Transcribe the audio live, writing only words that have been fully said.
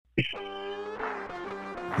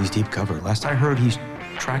He's deep cover. Last I heard, he's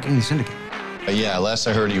tracking the syndicate. Yeah, last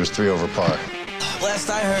I heard he was 3 over par. Last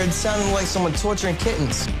I heard, it sounded like someone torturing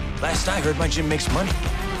kittens. Last I heard, my gym makes money.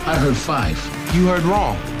 I heard 5. You heard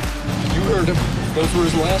wrong. You heard him. Those were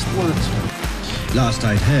his last words. Last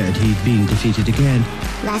I'd heard, he'd been defeated again.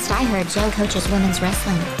 Last I heard, Jen coaches women's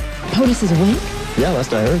wrestling. POTUS is a win? Yeah,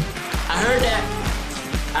 last I heard. I heard that.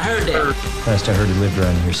 Last I heard he lived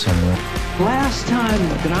around here somewhere. Last time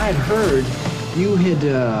that I had heard, you had,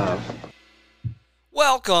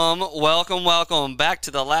 Welcome back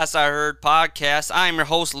to the Last I Heard podcast. I am your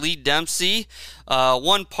host, Lee Dempsey,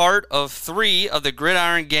 one part of 3 of the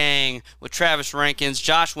Gridiron Gang with Travis Rankins.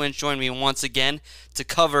 Josh Wynch joined me once again to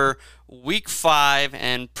cover Week 5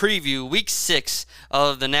 and preview Week 6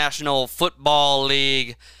 of the National Football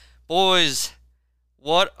League. Boys,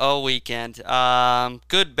 what a weekend.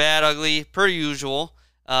 Good, bad, ugly, per usual,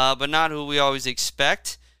 but not who we always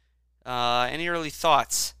expect. Any early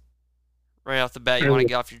thoughts? Right off the bat, you want to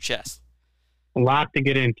get off your chest? A lot to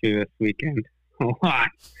get into this weekend. A lot.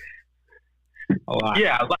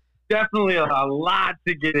 Yeah, definitely a lot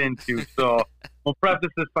to get into. So we'll preface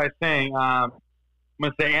this by saying, I'm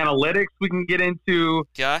going to say analytics we can get into.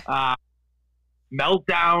 Okay.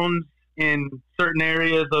 Meltdowns in certain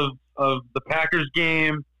areas of the Packers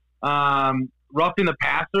game. Roughing the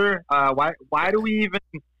passer. Why do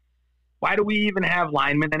we even have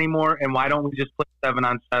linemen anymore, and why don't we just play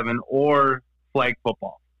 7-on-7 or flag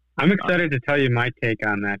football? I'm excited to tell you my take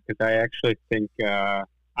on that because I actually think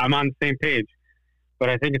I'm on the same page,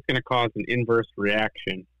 but I think it's going to cause an inverse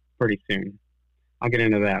reaction pretty soon. I'll get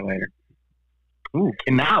into that later. Ooh,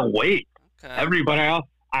 cannot wait. Okay. Everybody. But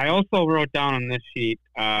I also wrote down on this sheet,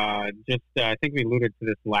 I think we alluded to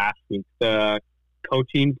this last week, the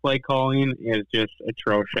coaching play calling is just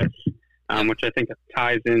atrocious. Which I think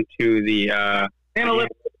ties into the analytics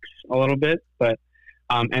a little bit. But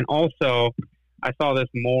and also, I saw this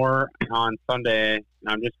more on Sunday, and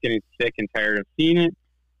I'm just getting sick and tired of seeing it.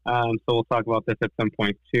 So we'll talk about this at some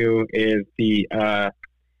point, too, is the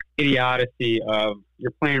idiocy of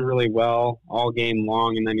you're playing really well all game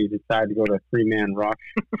long, and then you decide to go to a 3-man rush.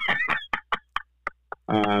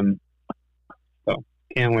 So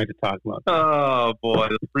can't wait to talk about that. Oh, boy,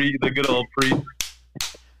 the good old pre.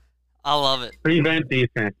 I love it. Prevent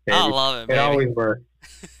defense, baby. I love it, baby. It always works.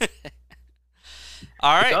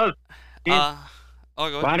 All right. It does. Go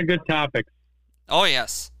ahead. A lot of good topics. Oh,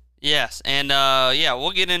 yes. Yes. And, we'll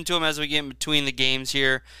get into them as we get in between the games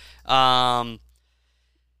here. Man,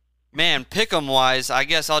 pick'em-wise, I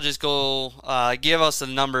guess I'll just go give us the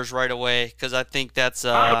numbers right away because I think that's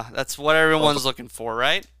what everyone's looking for,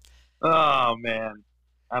 right? Oh, man.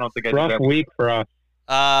 I don't think I did rough that. week for us.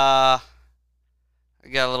 I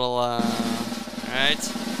got a little, all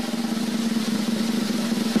right.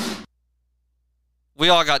 We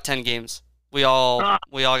all got 10 games. We all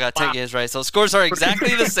got 10 games, right? So scores are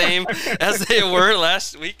exactly the same as they were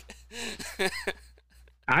last week.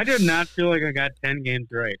 I did not feel like I got 10 games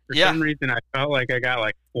right. For some reason, I felt like I got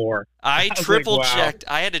like 4. I triple-checked.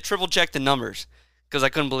 Wow. I had to triple-check the numbers because I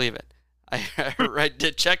couldn't believe it. I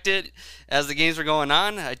checked it as the games were going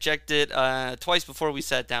on. I checked it twice before we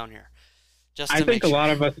sat down here. I think a lot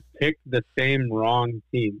of us picked the same wrong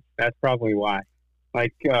team. That's probably why.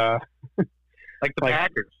 Like the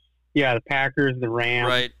Packers. Yeah, the Packers, the Rams.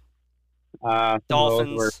 Right.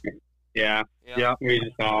 Dolphins. Yeah. We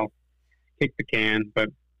just all kicked the can. But,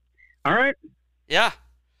 all right. Yeah.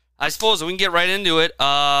 I suppose we can get right into it.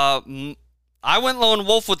 I went lone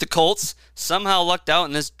wolf with the Colts. Somehow lucked out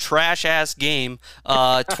in this trash-ass game,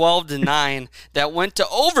 12-9, that went to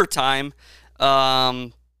overtime.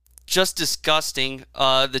 Just disgusting.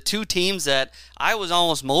 The two teams that I was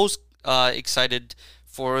almost most excited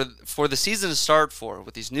for the season to start for,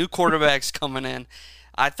 with these new quarterbacks coming in.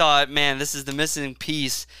 I thought, man, this is the missing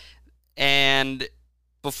piece. And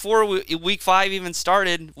before Week 5 even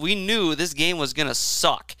started, we knew this game was going to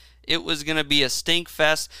suck. It was going to be a stink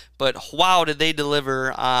fest, but wow, did they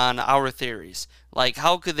deliver on our theories. Like,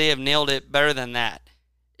 how could they have nailed it better than that?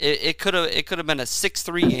 It could have been a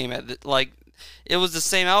 6-3 game. It was the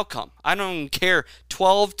same outcome. I don't even care.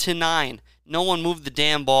 12-9. No one moved the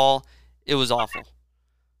damn ball. It was awful.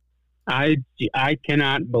 I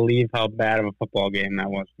cannot believe how bad of a football game that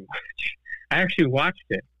was to watch. I actually watched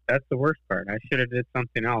it. That's the worst part. I should have did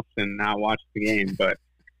something else and not watched the game. But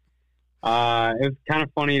it was kind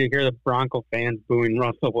of funny to hear the Bronco fans booing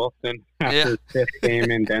Russell Wilson after his 5th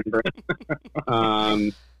game in Denver.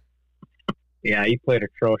 He played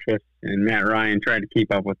atrocious, and Matt Ryan tried to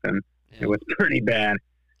keep up with him. It was pretty bad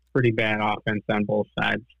offense on both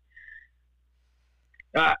sides.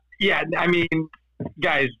 I mean,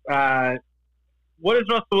 guys, what is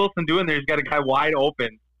Russell Wilson doing there? He's got a guy wide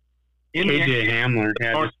open. KJ Hamler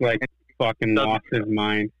just like fucking lost his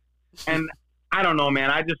mind. And I don't know,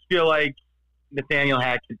 man. I just feel like Nathaniel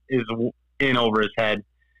Hackett is in over his head.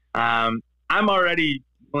 I'm already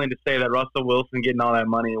willing to say that Russell Wilson getting all that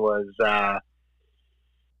money was a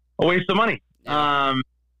waste of money. Yeah.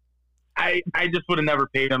 I just would have never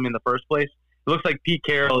paid him in the first place. It looks like Pete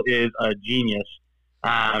Carroll is a genius.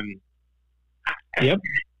 Yep.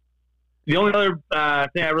 The only other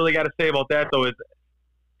thing I really got to say about that, though, is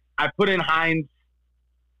I put in Hines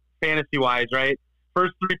fantasy-wise, right?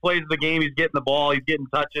 First 3 plays of the game, he's getting the ball, he's getting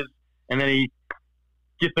touches, and then he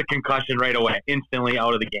gets a concussion right away, instantly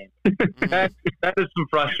out of the game. that is some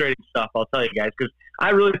frustrating stuff, I'll tell you guys, because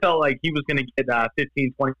I really felt like he was going to get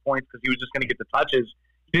 15, 20 points because he was just going to get the touches.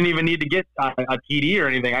 He didn't even need to get a TD or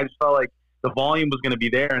anything. I just felt like the volume was going to be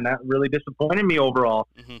there, and that really disappointed me overall.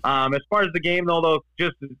 Mm-hmm. As far as the game, though,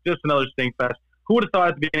 just another stink fest. Who would have thought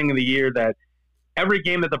at the beginning of the year that every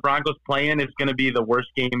game that the Broncos play in is going to be the worst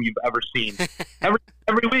game you've ever seen?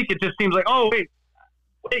 every week it just seems like, oh, wait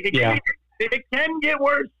it can get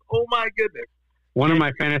worse. Oh, my goodness. One of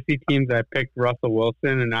my fantasy teams, I picked Russell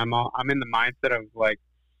Wilson, and I'm in the mindset of, like,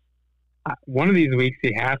 one of these weeks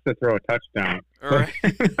he has to throw a touchdown. Right.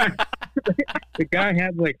 The guy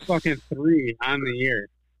had, like, fucking 3 on the year.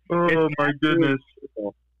 Oh, my goodness.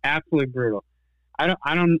 Brutal. Absolutely brutal. I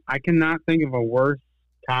cannot think of a worse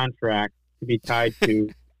contract to be tied to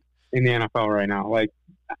in the NFL right now. Like,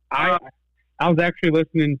 I was actually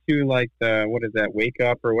listening to, like, what is that, Wake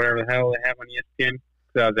Up or whatever the hell they have on ESPN,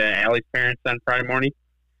 the Allie's parents on Friday morning.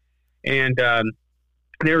 And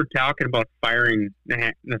they were talking about firing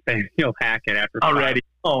Nathaniel Hackett after already.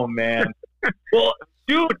 Oh, man. Well,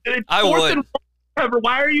 dude, it's I would.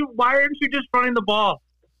 Why aren't you just running the ball?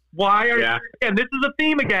 Why are you? And this is a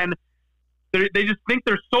theme again. They just think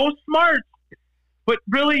they're so smart. But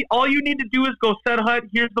really, all you need to do is go set HUD,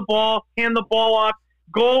 here's the ball, hand the ball off,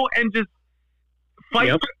 go and just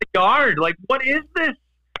fight for the yard. Like, what is this?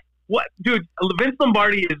 What, dude, Vince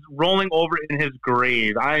Lombardi is rolling over in his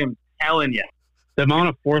grave. I am telling you. The amount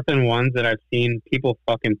of 4th and 1s that I've seen people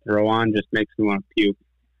fucking throw on just makes me want to puke.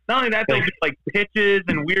 Not only that, they'll do, like, pitches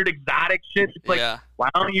and weird exotic shit. It's like, why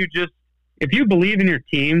don't you just... If you believe in your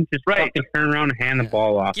team, just fucking turn around and hand the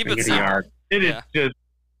ball off Keep and it get a yard. It is just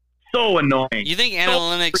so annoying. You think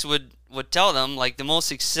analytics would tell them, like, the most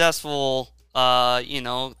successful, third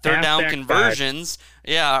down conversions,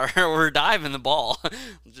 or diving the ball.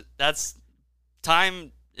 That's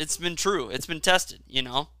time. It's been true. It's been tested,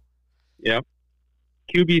 Yep.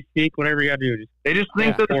 QB sneak, whatever you got to do. They just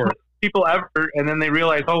think that the people ever, and then they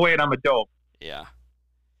realize, oh, wait, I'm a dope. Yeah.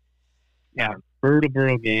 Yeah.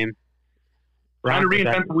 Brutal game. Trying to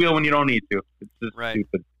reinvent the wheel when you don't need to. It's just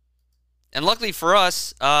stupid. And luckily for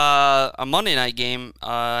us, a Monday night game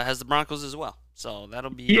has the Broncos as well. So that'll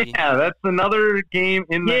be... Yeah, that's another game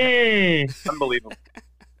in the... Yay! Unbelievable.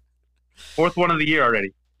 4th one of the year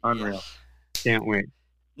already. Unreal. Can't wait.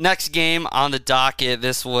 Next game on the docket,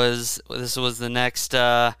 this was the next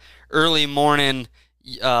early morning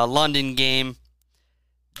London game.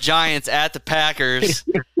 Giants at the Packers.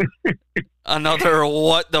 Another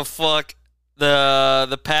what the fuck.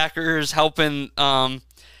 The Packers helping the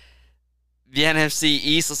NFC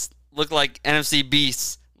East look like NFC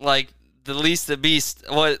beasts, like the least the beast.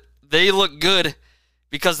 What they look good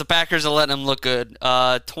because the Packers are letting them look good.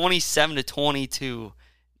 27-22,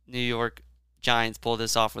 New York Giants pulled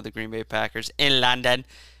this off with the Green Bay Packers in London.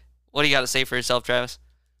 What do you got to say for yourself, Travis?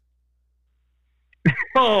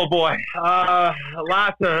 Oh boy,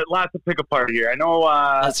 lots to pick apart here. I know.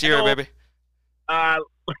 Let's hear it, baby.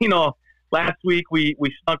 Last week we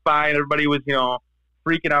snuck by and everybody was,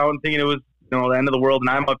 freaking out and thinking it was, the end of the world. And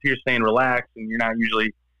I'm up here saying relax, and you're not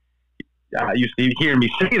usually used to hearing me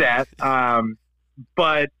say that.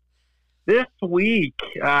 But this week,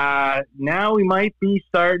 now we might be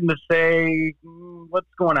starting to say, what's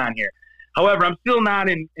going on here? However, I'm still not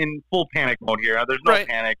in full panic mode here. There's no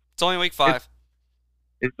panic. It's only week 5.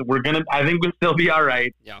 I think we'll still be all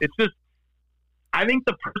right. Yeah. It's just, I think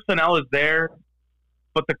the personnel is there.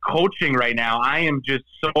 But the coaching right now, I am just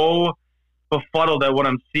so befuddled at what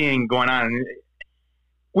I'm seeing going on.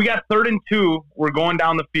 We got 3rd and 2. We're going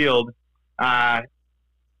down the field.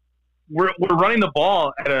 We're running the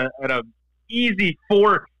ball at a easy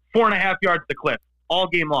 4.5 yards to clip all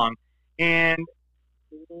game long, and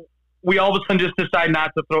we all of a sudden just decide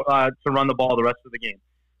not to run the ball the rest of the game.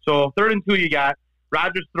 So 3rd and 2, you got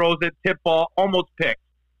Rodgers throws it, tip ball, almost picked.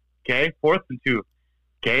 Okay, 4th and 2.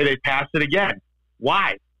 Okay, they pass it again.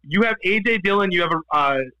 Why? You have A.J. Dillon. You have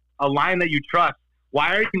a line that you trust.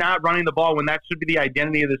 Why are you not running the ball when that should be the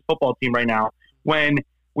identity of this football team right now? When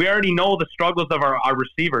we already know the struggles of our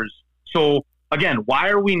receivers. So, again, why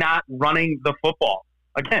are we not running the football?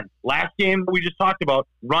 Again, last game we just talked about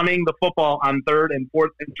running the football on 3rd and 4th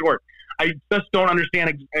and short. I just don't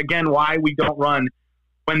understand, again, why we don't run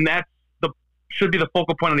when that's should be the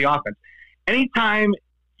focal point of the offense. Anytime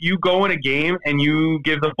you go in a game and you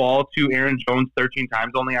give the ball to Aaron Jones 13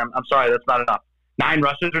 times only, I'm sorry, that's not enough. 9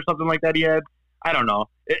 rushes or something like that he had. I don't know.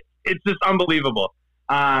 It's just unbelievable.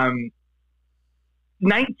 19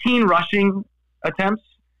 rushing attempts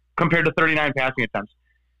compared to 39 passing attempts.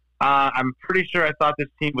 I'm pretty sure I thought this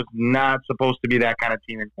team was not supposed to be that kind of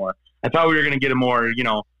team anymore. I thought we were going to get a more,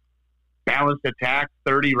 balanced attack,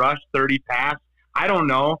 30 rush, 30 pass. I don't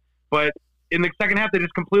know. But in the second half, they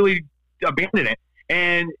just completely abandoned it.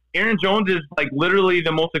 And Aaron Jones is like literally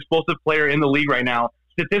the most explosive player in the league right now,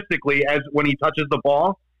 statistically, as when he touches the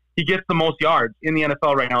ball, he gets the most yards in the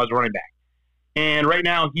NFL right now as a running back. And right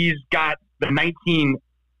now, he's got the 19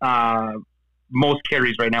 most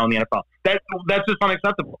carries right now in the NFL. That's just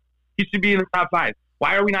unacceptable. He should be in the top 5.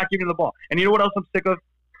 Why are we not giving him the ball? And you know what else I'm sick of?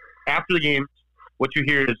 After the game, what you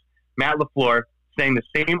hear is Matt LaFleur saying the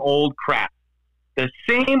same old crap. The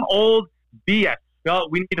same old BS. Well,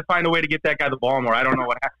 we need to find a way to get that guy the ball more. I don't know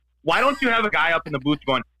what happened. Why don't you have a guy up in the booth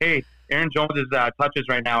going, hey, Aaron Jones' touches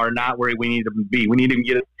right now are not where we need him to be. We need to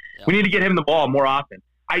get it. Yeah. We need to get him the ball more often.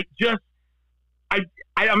 I'm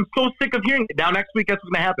so sick of hearing it. Now, next week, guess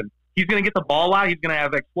what's going to happen? He's going to get the ball a lot. He's going to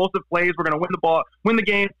have explosive plays. We're going to win the ball, win the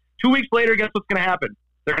game. 2 weeks later, guess what's going to happen?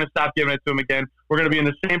 They're going to stop giving it to him again. We're going to be in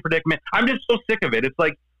the same predicament. I'm just so sick of it. It's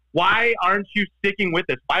like, why aren't you sticking with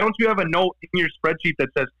this? Why don't you have a note in your spreadsheet that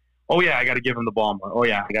says, oh, yeah, I got to give him the ball more. Oh,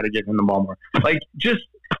 yeah, I got to give him the ball more. Like, just,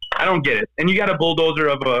 I don't get it. And you got a bulldozer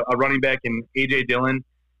of a running back in A.J. Dillon.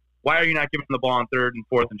 Why are you not giving him the ball on 3rd and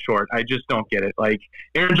 4th and short? I just don't get it. Like,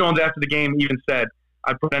 Aaron Jones after the game even said,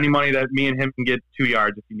 I'd put any money that me and him can get 2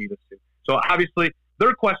 yards if you need us to. So, obviously,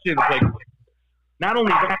 their question is, like, not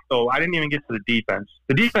only that, though, I didn't even get to the defense.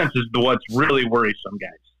 The defense is what's really worrisome,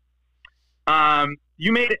 guys.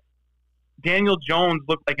 You made Daniel Jones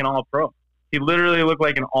look like an all-pro. He literally looked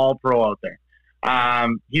like an all-pro out there.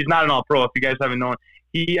 He's not an all-pro, if you guys haven't known.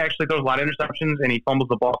 He actually throws a lot of interceptions, and he fumbles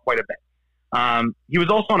the ball quite a bit. He was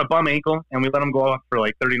also on a bum ankle, and we let him go off for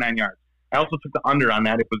like 39 yards. I also took the under on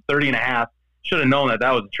that. It was 30.5. Should have known that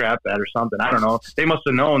was a trap bet or something. I don't know. They must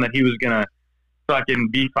have known that he was going to fucking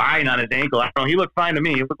be fine on his ankle. I don't know. He looked fine to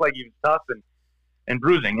me. He looked like he was tough and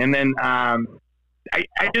bruising. And then I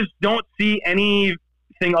just don't see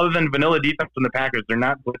anything other than vanilla defense from the Packers. They're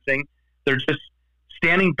not blitzing. They're just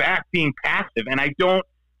standing back, being passive. And I don't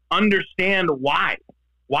understand why.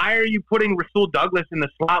 Why are you putting Rasul Douglas in the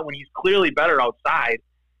slot when he's clearly better outside?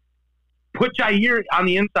 Put Jair on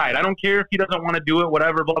the inside. I don't care if he doesn't want to do it,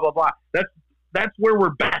 whatever, blah, blah, blah. That's where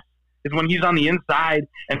we're best, is when he's on the inside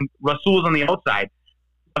and Rasul's on the outside.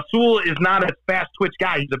 Rasul is not a fast twitch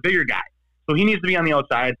guy. He's a bigger guy. So he needs to be on the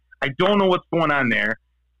outside. I don't know what's going on there.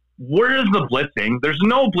 Where's the blitzing? There's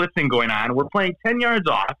no blitzing going on. We're playing 10 yards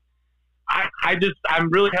off. I'm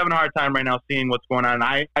really having a hard time right now seeing what's going on.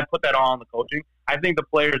 I put that all on the coaching. I think the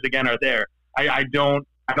players, again, are there. I don't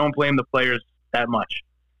blame the players that much.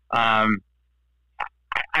 I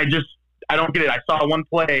don't get it. I saw one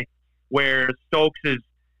play where Stokes is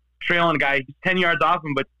trailing a guy. He's 10 yards off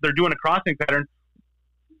him, but they're doing a crossing pattern.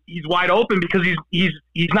 He's wide open because he's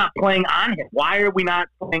not playing on him. Why are we not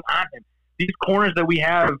playing on him? These corners that we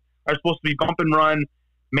have are supposed to be bump and run,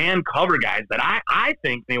 man cover guys that I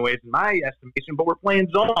think, anyways, in my estimation, but we're playing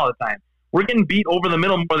zone all the time. We're getting beat over the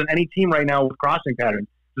middle more than any team right now with crossing patterns.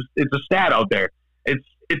 It's a stat out there. It's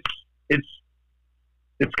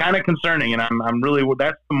kind of concerning, and I'm really,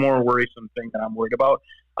 that's the more worrisome thing that I'm worried about.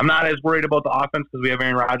 I'm not as worried about the offense because we have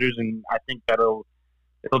Aaron Rodgers, and I think it'll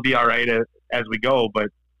be all right as we go. But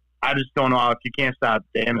I just don't know if you can't stop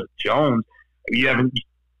Daniel Jones. You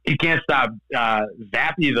can't stop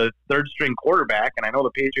Zappy, the third string quarterback. And I know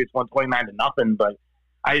the Patriots won 29-0, but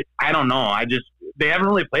I don't know. They haven't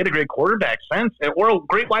really played a great quarterback since, or a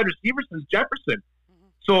great wide receiver since Jefferson.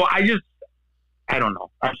 So I don't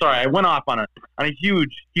know. I'm sorry. I went off on a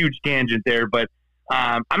huge tangent there, but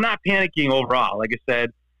I'm not panicking overall. Like I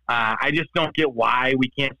said, I just don't get why we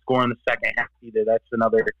can't score in the second half either. That's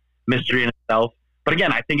another mystery in itself. But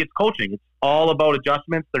again, I think it's coaching. It's all about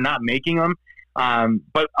adjustments. They're not making them.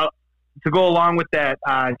 But to go along with that,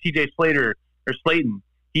 TJ Slayton,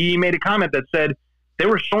 he made a comment that said they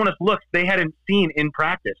were showing us looks they hadn't seen in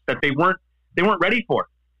practice that they weren't ready for.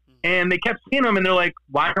 And they kept seeing them, and they're like,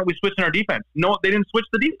 why aren't we switching our defense? No, they didn't switch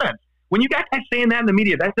the defense. When you got guys saying that in the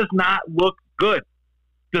media, that does not look good.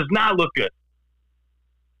 Does not look good.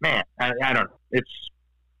 man, I don't know.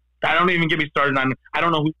 I don't even get me started on. I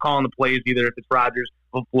don't know who's calling the plays either. If it's Rodgers,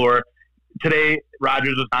 LaFleur. Today,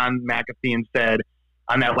 Rodgers was on McAfee and said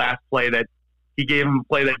on that last play that he gave him a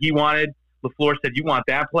play that he wanted. LaFleur said, "You want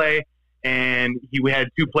that play?" And he had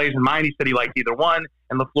 2 plays in mind. He said he liked either one,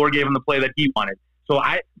 and LaFleur gave him the play that he wanted. So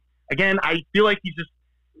I feel like he's just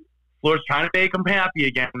LaFleur's trying to make him happy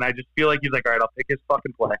again, and I just feel like he's like, all right, I'll pick his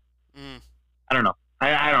fucking play. I don't know.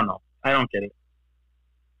 I don't know. I don't get it.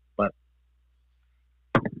 But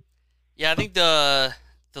yeah, I think the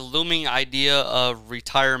looming idea of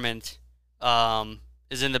retirement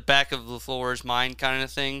is in the back of LaFleur's mind, kind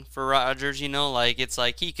of thing for Rodgers. Like it's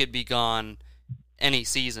like he could be gone any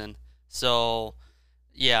season. So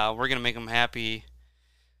yeah, we're gonna make him happy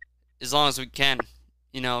as long as we can,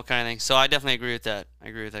 kind of thing. So I definitely agree with that. I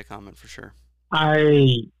agree with that comment for sure.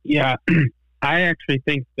 I actually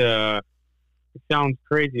think it sounds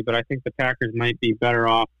crazy, but I think the Packers might be better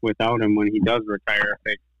off without him when he does retire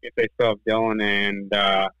if they still have Dillon and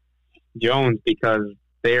Jones, because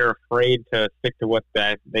they're afraid to stick to what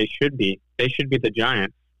they should be. They should be the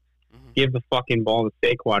Giants. Mm-hmm. Give the fucking ball to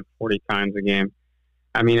Saquon 40 times a game.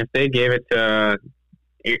 I mean, if they gave it to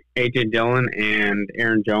A.J. Dillon and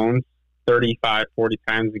Aaron Jones 35, 40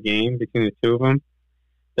 times a game between the two of them,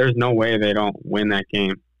 there's no way they don't win that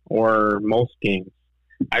game or most games.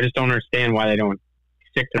 I just don't understand why they don't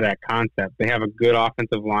stick to that concept. They have a good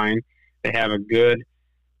offensive line. They have a good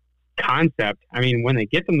concept. I mean, when they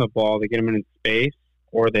get them the ball, they get them in space,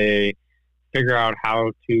 or they figure out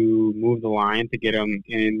how to move the line to get them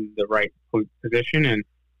in the right position. And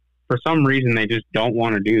for some reason, they just don't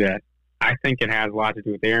want to do that. I think it has a lot to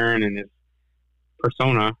do with Aaron and his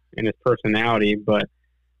persona and his personality. But,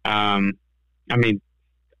 I mean,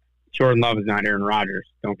 Jordan Love is not Aaron Rodgers.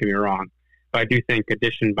 Don't get me wrong. But I do think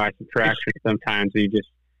addition by subtraction sometimes you just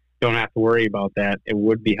don't have to worry about that. It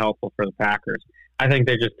would be helpful for the Packers. I think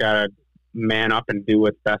they just got to man up and do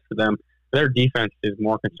what's best for them. Their defense is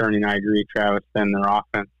more concerning, I agree, Travis, than their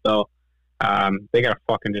offense. So they got to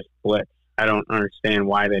fucking just blitz. I don't understand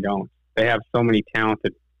why they don't. They have so many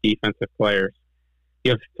talented defensive players.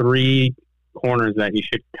 You have 3 corners that you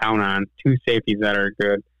should count on, 2 safeties that are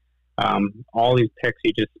good. All these picks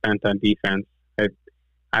you just spent on defense.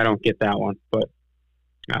 I don't get that one. But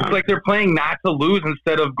it's like they're playing not to lose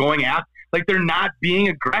instead of going after. Like they're not being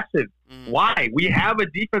aggressive. Why? We have a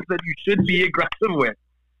defense that you should be aggressive with.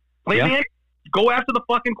 Man, go after the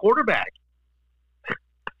fucking quarterback.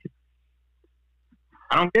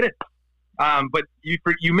 I don't get it. But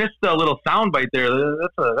you missed a little soundbite there.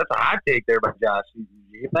 That's a hot take there by Josh.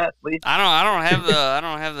 You get that, Lee? I don't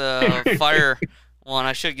have the fire one.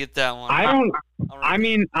 I should get that one. I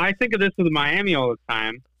mean, I think of this with Miami all the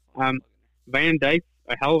time. Van Dyke's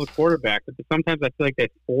a hell of a quarterback, but sometimes I feel like they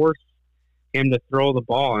force him to throw the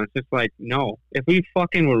ball, and it's just like, no. If we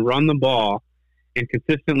fucking would run the ball and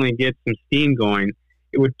consistently get some steam going,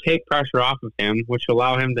 it would take pressure off of him, which will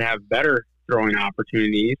allow him to have better throwing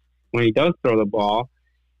opportunities when he does throw the ball.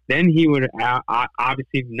 Then he would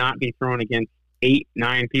obviously not be thrown against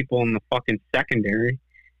 8-9 people in the fucking secondary.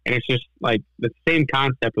 And it's just like the same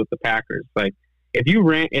concept with the Packers. Like if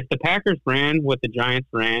the Packers ran what the Giants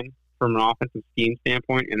ran from an offensive scheme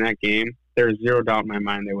standpoint in that game, there's zero doubt in my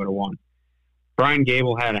mind they would have won. Brian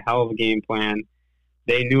Gable had a hell of a game plan.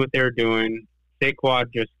 They knew what they were doing. Saquon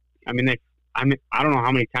I don't know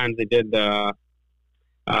how many times they did the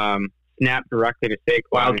snap directly to Saquon.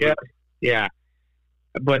 Wildcat. Yeah.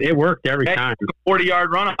 But it worked every time.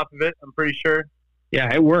 40-yard run off of it, I'm pretty sure.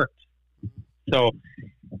 Yeah, it worked. So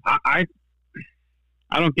I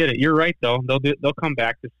don't get it. You're right though. They'll come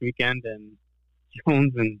back this weekend, and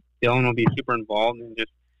Jones and Dillon will be super involved, and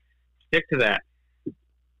just stick to that.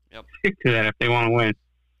 Yep. Stick to that if they want to win.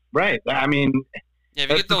 Right. I mean, yeah,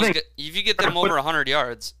 if you get them over 100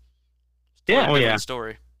 yards,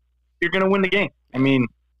 story. You're going to win the game. I mean,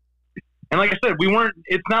 and like I said,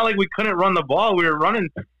 it's not like we couldn't run the ball. We were running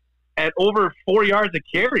at over 4 yards a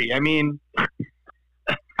carry. I mean,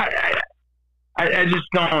 I just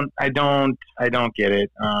don't get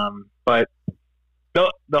it. But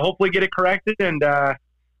they'll hopefully get it corrected. And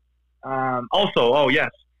also, yes,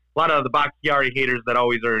 a lot of the Bakhtiari haters that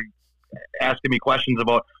always are asking me questions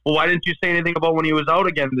about, well, why didn't you say anything about when he was out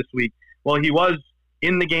again this week? Well, he was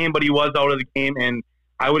in the game, but he was out of the game, and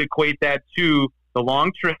I would equate that to the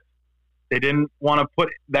long trip. They didn't want to put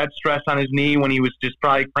that stress on his knee when he was just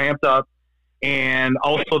probably cramped up, and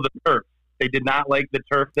also the turf. They did not like the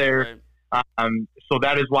turf there, so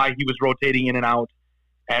that is why he was rotating in and out.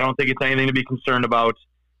 I don't think it's anything to be concerned about.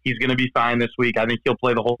 He's going to be fine this week. I think he'll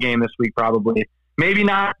play the whole game this week probably. Maybe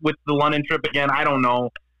not with the London trip again. I don't know.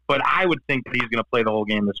 but I would think that he's going to play the whole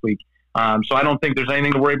game this week. So I don't think there's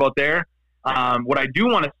anything to worry about there. What I do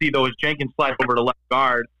want to see, though, is Jenkins slide over to left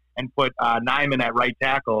guard and put Nyman at right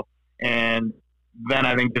tackle, and then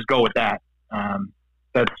I think just go with that.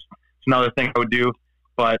 That's another thing I would do,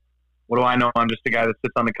 but what do I know? I'm just a guy that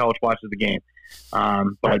sits on the couch, watches the game.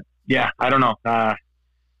 But yeah, I don't know.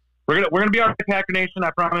 We're gonna be all right, Packer Nation.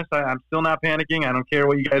 I promise. I'm still not panicking. I don't care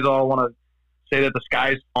what you guys all want to say that the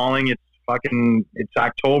sky's falling. It's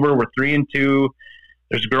October. We're 3-2.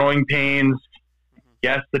 There's growing pains.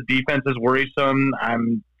 Yes, the defense is worrisome.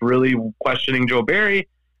 I'm really questioning Joe Barry.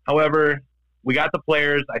 However, we got the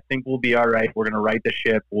players. I think we'll be all right. We're gonna right the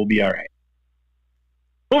ship. We'll be all right.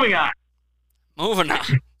 Moving on.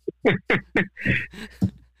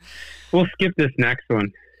 We'll skip this next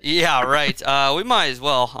one. Yeah, right. We might as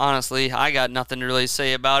well, honestly. I got nothing to really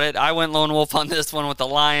say about it. I went lone wolf on this one with the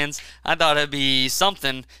Lions. I thought it'd be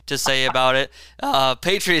something to say about it.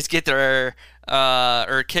 Patriots get their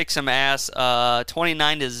or kick some ass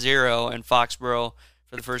 29-0 in Foxborough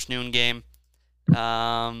for the first noon game.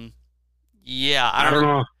 Yeah, I don't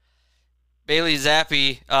know. Bailey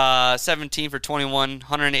Zappi, 17 for 21,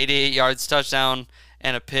 188 yards, touchdown,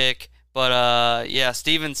 and a pick. But, yeah,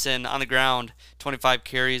 Stevenson on the ground, 25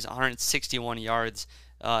 carries, 161 yards.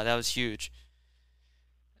 That was huge.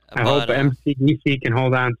 I hope MCDC can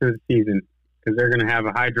hold on through the season because they're going to have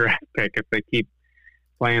a high draft pick if they keep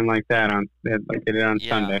playing like that like they did on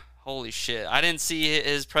Sunday. Holy shit. I didn't see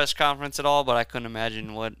his press conference at all, but I couldn't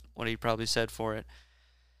imagine what he probably said for it.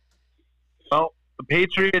 Well, the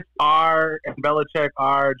Patriots are, and Belichick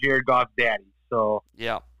are Jared Goff's daddy. So,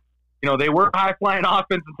 yeah. You know, they were high-flying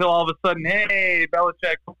offense until all of a sudden, hey,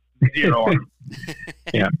 Belichick, 0.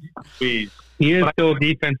 Yeah. Please. He is still a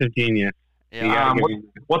defensive genius. Yeah.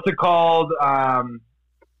 What's it called? Amon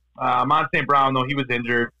St. Brown, though, he was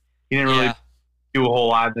injured. He didn't really do a whole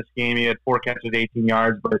lot in this game. He had 4 catches, 18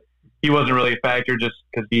 yards, but he wasn't really a factor just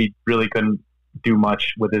because he really couldn't do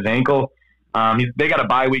much with his ankle. They got a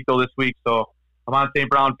bye week, though, this week, so Amon St.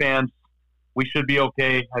 Brown fans, we should be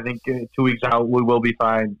okay. I think 2 weeks out we will be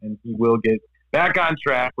fine, and he will get back on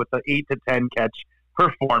track with the 8 to 10 catch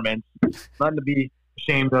performance. Nothing to be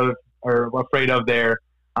ashamed of or afraid of there.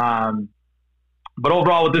 But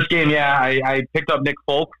overall with this game, I picked up Nick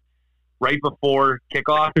Folk right before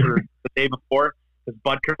kickoff or the day before because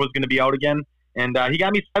Butker was going to be out again, and he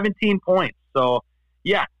got me 17 points. So,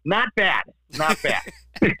 yeah, not bad. Not bad.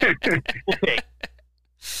 We'll take.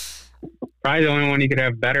 Probably the only one you could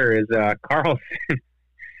have better is Carlson.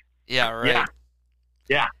 Yeah, right.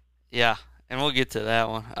 Yeah. And we'll get to that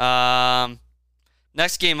one.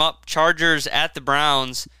 Next game up, Chargers at the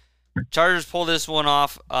Browns. Chargers pull this one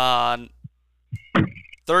off 30-28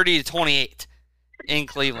 in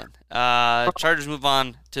Cleveland. Chargers move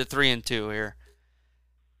on to 3-2 here.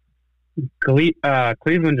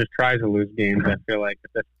 Cleveland just tries to lose games, I feel like,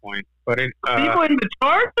 at this point. But Cleveland, the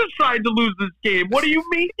Chargers tried to lose this game. What do you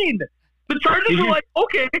mean? The Chargers are like,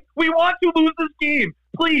 okay, we want to lose this game.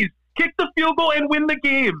 Please, kick the field goal and win the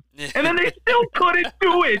game. And then they still couldn't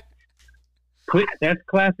do it. That's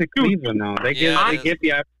classic Cleveland, though. They get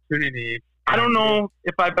the opportunity. I don't know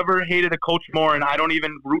if I've ever hated a coach more, and I don't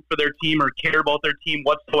even root for their team or care about their team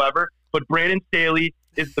whatsoever, but Brandon Staley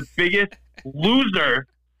is the biggest loser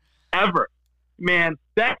ever. Man,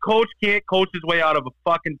 that coach can't coach his way out of a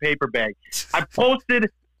fucking paper bag. I posted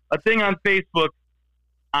a thing on Facebook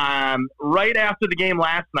right after the game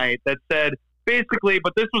last night that said, basically,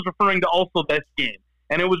 but this was referring to also this game,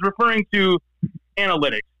 and it was referring to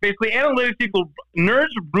analytics. Basically, analytics equal nerds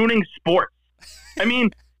ruining sports. I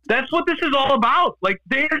mean, that's what this is all about. Like,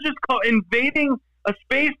 they are just invading a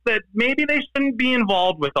space that maybe they shouldn't be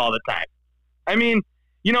involved with all the time. I mean,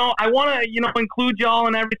 I want to, include y'all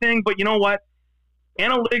and everything, but you know what?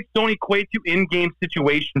 Analytics don't equate to in-game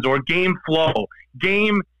situations or game flow,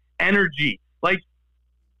 game energy. Like,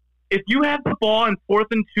 if you have the ball in 4th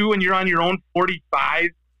and 2 and you're on your own 45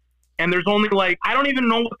 and there's only I don't even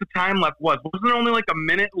know what the time left was. Wasn't there only a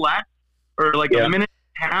minute left or a minute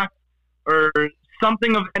and a half or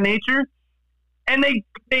something of that nature? And they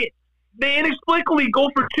inexplicably go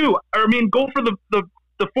for go for the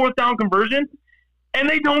 4th down conversion and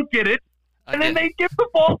they don't get it. And then they give the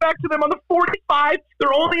ball back to them on the 45.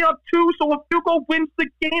 They're only up 2, so if field goal wins the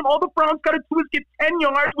game, all the Browns got to do is get 10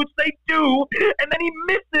 yards, which they do, and then he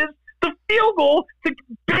misses the field goal to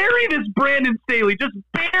bury this Brandon Staley. Just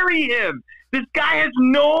bury him. This guy has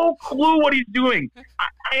no clue what he's doing.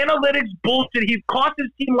 Analytics bullshit. He's cost his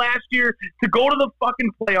team last year to go to the fucking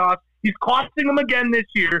playoffs. He's costing them again this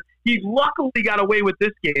year. He luckily got away with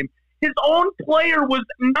this game. His own player was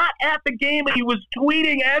not at the game, and he was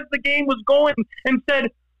tweeting as the game was going and said,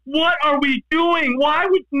 what are we doing?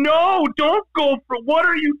 Don't go for, what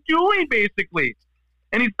are you doing, basically?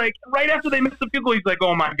 And he's like, right after they missed the field goal, he's like,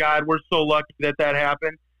 oh my God, we're so lucky that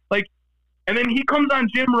happened. Like, and then he comes on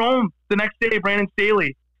Jim Rome the next day, Brandon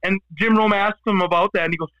Staley, and Jim Rome asks him about that,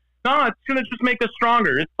 and he goes, no, it's going to just make us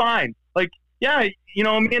stronger. It's fine. Like, yeah, me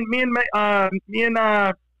and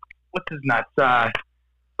what's his nuts? The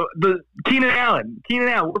Keenan Allen,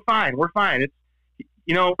 we're fine. It's,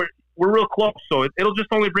 we're real close, so it'll just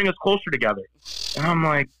only bring us closer together. And I'm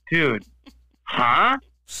like, dude, huh?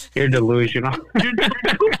 You're delusional. You're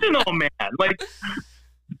delusional, man. Like,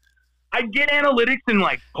 I get analytics in,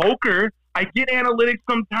 like, poker. I get analytics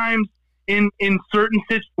sometimes in certain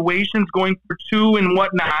situations going for two and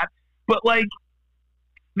whatnot. But, like,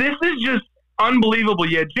 this is just unbelievable.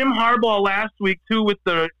 Yeah, Jim Harbaugh last week, too, with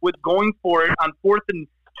going for it on 4th and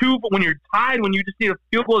 2. But when you're tied, when you just need a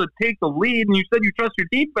field goal to take the lead, and you said you trust your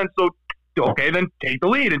defense, so, okay, then take the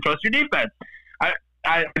lead and trust your defense.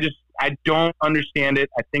 I don't understand it.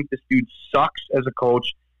 I think this dude sucks as a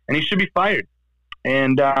coach, and he should be fired.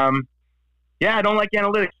 And, I don't like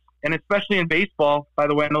analytics, and especially in baseball. By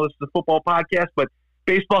the way, I know this is a football podcast, but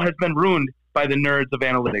baseball has been ruined by the nerds of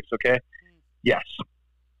analytics, okay? Yes.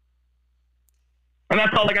 And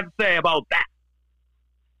that's all I got to say about that.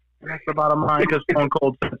 That's the bottom line, because Stone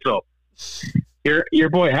Cold said so. Your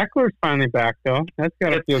boy Eckler's finally back, though. That's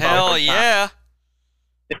got to feel hell yeah.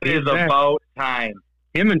 It is about time.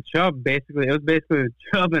 Him and Chubb, it was basically the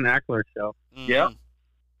Chubb and Eckler show. Yep.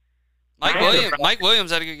 Mike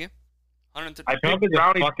Williams had a good game. I picked the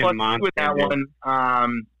Brownies plus with that one,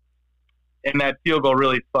 and that field goal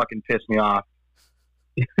really fucking pissed me off.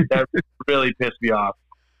 That really pissed me off.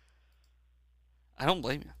 I don't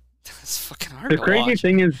blame you. It's fucking hard The to crazy watch.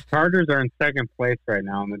 thing is, Chargers are in second place right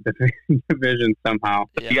now in the division somehow.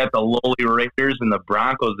 Yeah. You got the lowly Raiders and the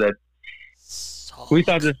Broncos that... We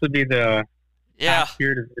thought this would be the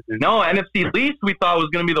top-tier division. No, NFC East we thought was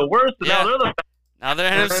going to be the worst. Yeah. Now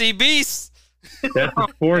they're NFC beasts. That's the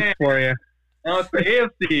sports for you. Now it's the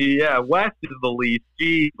AFC. Yeah, West is the least.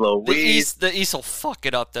 Jeez Louise. The East will fuck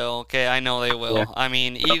it up, though. Okay, I know they will. Yeah. I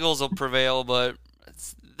mean, Eagles will prevail, but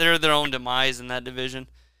they're their own demise in that division.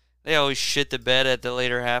 They always shit the bed at the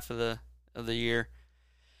later half of the year.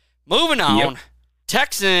 Moving on. Yep.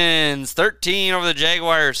 Texans 13 over the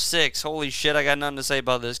Jaguars 6. Holy shit, I got nothing to say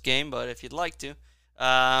about this game, but if you'd like to.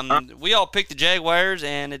 We all picked the Jaguars,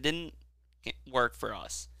 and it didn't work for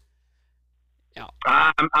us. Yeah.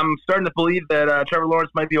 I'm starting to believe that Trevor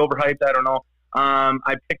Lawrence might be overhyped. I don't know.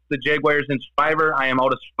 I picked the Jaguars in Survivor. I am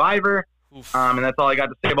out of Survivor. And that's all I got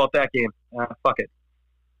to say about that game. Fuck it.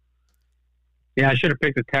 Yeah, I should have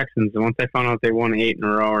picked the Texans. And once I found out they won 8 in a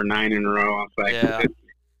row or 9 in a row, I was like,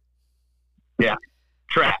 yeah.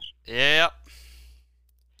 Trash. Yep.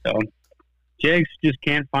 So, Jags just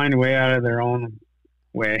can't find a way out of their own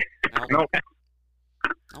way. Nope.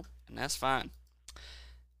 And that's fine.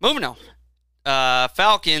 Moving on.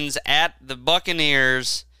 Falcons at the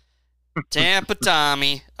Buccaneers. Tampa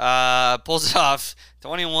Tommy pulls it off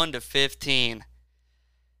 21-15.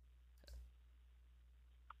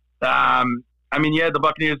 The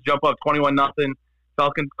Buccaneers jump up 21-0.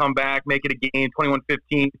 Falcons come back, make it a game,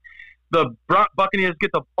 21-15. The Buccaneers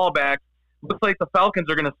get the ball back. Looks like the Falcons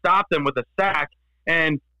are going to stop them with a sack.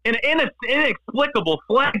 And an inexplicable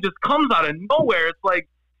flag just comes out of nowhere. It's like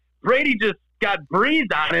Brady just got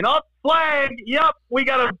breathed on and up flag. Yep, we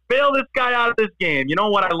got to bail this guy out of this game. You know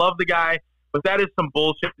what? I love the guy, but that is some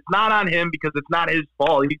bullshit. It's not on him because it's not his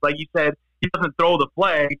fault. Like you said, he doesn't throw the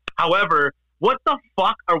flag. However, what the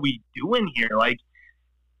fuck are we doing here? Like,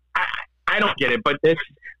 I don't get it. But this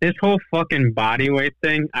whole fucking body weight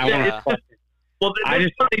thing, they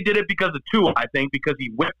did it because of Tua, I think, because he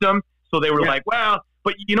whipped them. So they were like, well,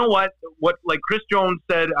 but you know what? What like Chris Jones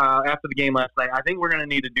said after the game last night, I think we're going to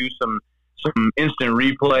need to do some instant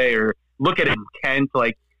replay or look at intent.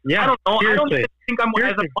 Like, I don't know. Seriously. I don't think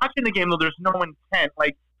as I'm watching the game, though, there's no intent.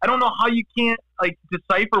 Like, I don't know how you can't like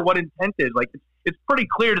decipher what intent is. Like, it's pretty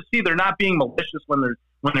clear to see they're not being malicious when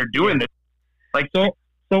they're doing this. Like, so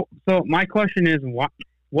my question is,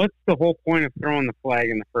 what's the whole point of throwing the flag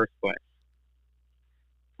in the first place?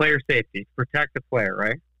 Player safety, protect the player,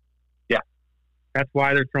 right? Yeah, that's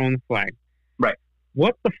why they're throwing the flag. Right.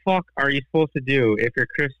 What the fuck are you supposed to do if you're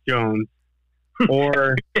Chris Jones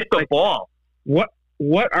or hit the ball? What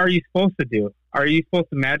are you supposed to do? Are you supposed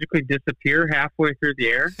to magically disappear halfway through the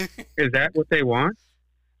air? Is that what they want?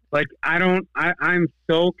 Like, I'm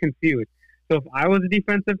so confused. So if I was a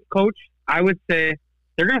defensive coach, I would say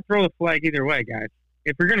they're going to throw the flag either way, guys.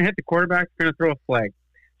 If you're going to hit the quarterback, they're going to throw a flag.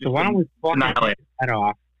 So why don't we fucking hit his head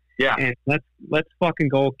off? Yeah. And let's fucking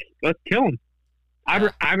go. Let's kill him.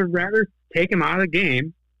 I would rather take him out of the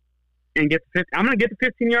game and get the 50. I'm going to get the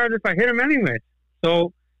 15 yards if I hit him anyway.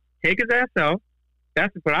 So take his ass out.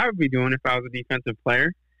 That's what I would be doing if I was a defensive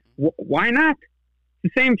player. Why not?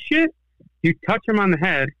 It's the same shit. You touch him on the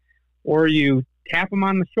head or you tap him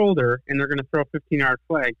on the shoulder and they're going to throw a 15-yard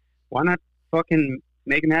flag. Why not fucking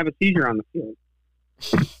make him have a seizure on the field?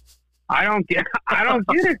 I don't get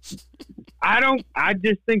it. I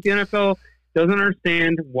just think the NFL doesn't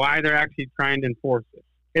understand why they're actually trying to enforce it.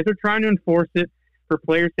 If they're trying to enforce it for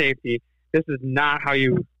player safety, this is not how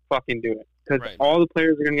you fucking do it. Because all the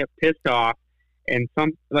players are going to get pissed off, and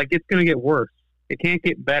it's going to get worse. It can't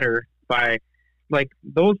get better by,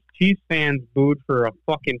 those Chiefs fans booed for a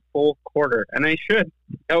fucking full quarter, and they should.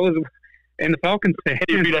 That was, and the Falcons fans.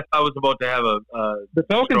 I was about to have the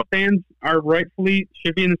Falcons fans are rightfully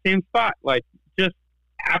should be in the same spot.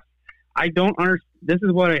 I don't understand. This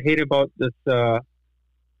is what I hate about this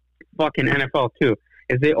fucking NFL too,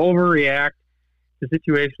 is they overreact to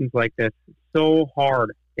situations like this so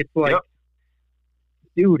hard. It's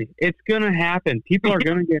dude, it's gonna happen. People are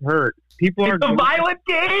gonna get hurt. It's a violent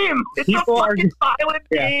game. It's a fucking violent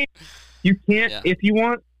game. You can't if you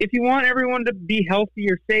want everyone to be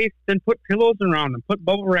healthy or safe, then put pillows around them, put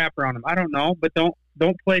bubble wrap around them. I don't know, but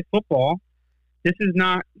don't play football. That's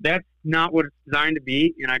not what it's designed to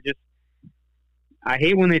be, and I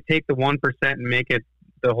hate when they take the 1% and make it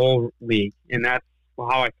the whole league, and that's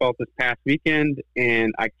how I felt this past weekend,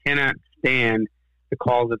 and I cannot stand the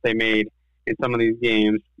calls that they made in some of these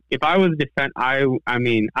games. If I was I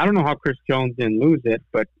don't know how Chris Jones didn't lose it,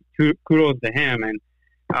 but kudos to him, and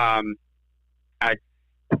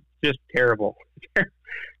just terrible.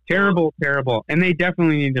 Terrible. And they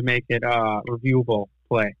definitely need to make it reviewable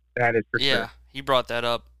play. That is for sure. Yeah, he brought that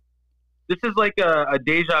up. This is like a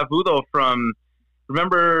deja vu, though, from,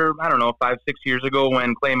 remember, I don't know, 5-6 years ago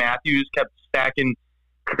when Clay Matthews kept stacking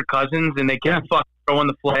Kirk Cousins and they kept fucking throwing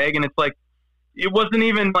the flag, and it's like, it wasn't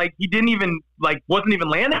even he wasn't even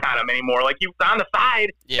landing on him anymore. He was on the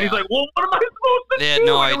side, and he's like, well, what am I supposed to do? They had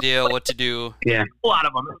no idea what to do. Yeah. A lot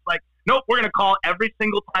of them. It was like, nope, we're going to call every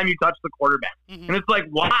single time you touch the quarterback. Mm-hmm. And it's like,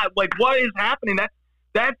 why? What is happening?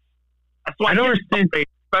 That's why I don't understand,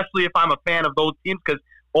 especially if I'm a fan of those teams, because,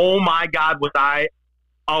 oh my God, because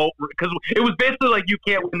it was basically like, you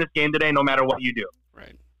can't win this game today no matter what you do.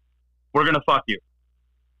 Right. We're going to fuck you.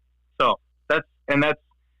 So that's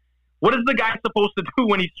what is the guy supposed to do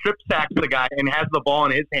when he strip sacks the guy and has the ball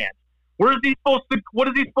in his hand? What is he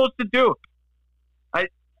supposed to do?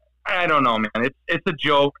 I don't know, man. It's a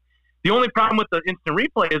joke. The only problem with the instant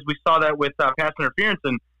replay is we saw that with pass interference,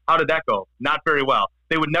 and how did that go? Not very well.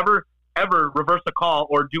 They would never, ever reverse a call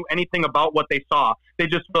or do anything about what they saw. They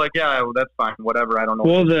just were like, yeah, well, that's fine, whatever, I don't know.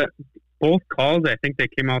 Well, both calls, I think they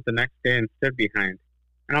came out the next day and stood behind.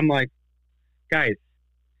 And I'm like, guys,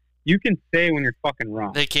 you can say when you're fucking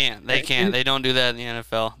wrong. They can't. They don't do that in the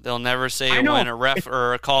NFL. They'll never say when a ref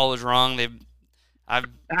or a call is wrong. I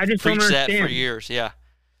just preached that for years. Yeah.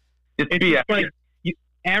 It's like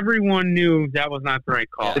everyone knew that was not the right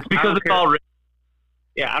call. Yeah. It's because it's all written.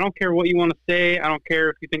 Yeah, I don't care what you want to say. I don't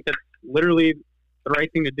care if you think that's literally the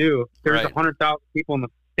right thing to do. There's 100,000 people in the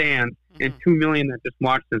stands and 2 million that just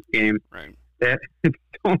watched this game that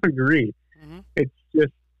don't agree. Mm-hmm. It's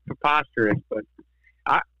just preposterous, but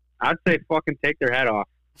I'd say fucking take their head off.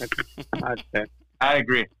 I'd say. I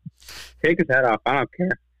agree. Take his head off. I don't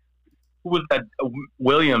care. Who was that?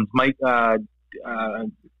 Williams, Mike, the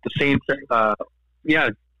Saints. Yeah,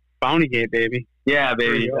 Bounty Gate, baby. Yeah,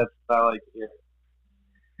 baby. That's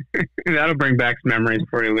That'll bring back some memories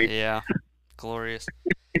for you, Lee. Yeah, glorious.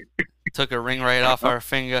 Took a ring right off our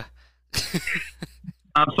finger.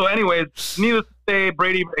 So, anyways, needless to say,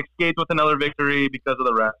 Brady escaped with another victory because of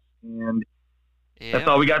the refs, and that's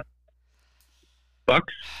all we got.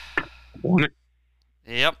 Bucks won it.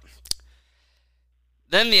 Yep.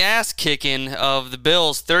 Then the ass kicking of the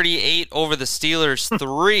Bills, 38 over the Steelers,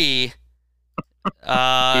 3.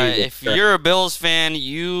 If you're a Bills fan,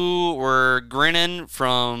 you were grinning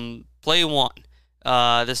from play one.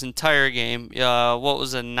 This entire game. What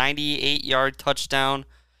was a 98-yard touchdown?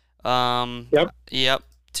 Yep.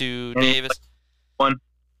 To Davis.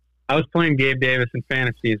 I was playing Gabe Davis in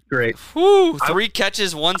fantasy. It's great. Whew, 3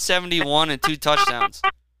 catches, 171, and 2 touchdowns.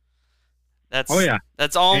 That's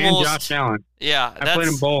almost. And Josh Allen. Yeah, I played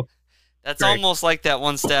them both. That's great. Almost like that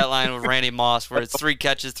one stat line with Randy Moss, where it's 3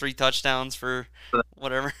 catches, 3 touchdowns for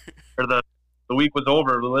whatever. Or the week was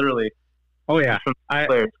over, literally. Oh yeah, I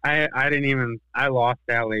didn't even. I lost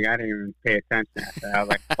that league. I didn't even pay attention to that. I was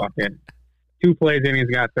like, fuck it. 2 plays in, he's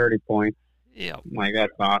got 30 points. Yeah, I'm like,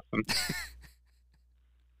 that's awesome.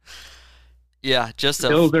 Yeah, just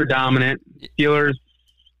Bills are dominant. Steelers,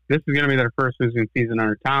 this is going to be their first losing season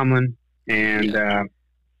under Tomlin. And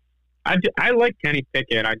I like Kenny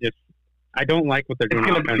Pickett. I don't like what they're doing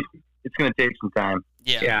offensively. It's going to take some time.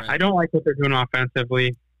 Yeah, right. I don't like what they're doing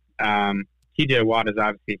offensively. TJ Watt is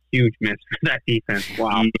obviously a huge miss for that defense.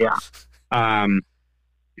 Wow. Yeah.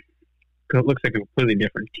 It looks like a completely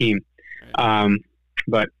different team.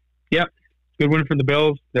 But, yep, good win for the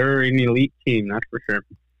Bills. They're an elite team, that's for sure.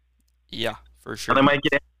 Yeah, for sure. And they might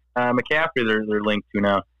get McCaffrey they're linked to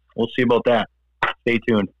now. We'll see about that. Stay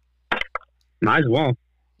tuned. Might as well.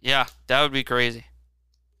 Yeah, that would be crazy.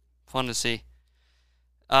 Fun to see.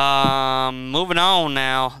 Moving on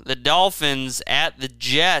now. The Dolphins at the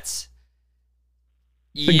Jets.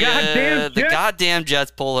 The goddamn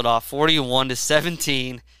Jets pull it off,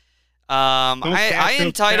 41-17. I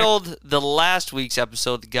entitled the last week's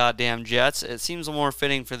episode "The Goddamn Jets." It seems more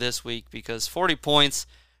fitting for this week because 40 points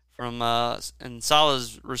from and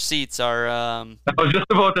Salah's receipts are. I was just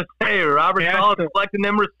about to say Robert Saleh collecting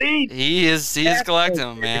them receipts. He is collecting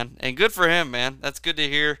them, man, and good for him, man. That's good to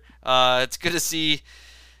hear. It's good to see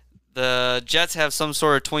the Jets have some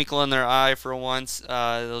sort of twinkle in their eye for once.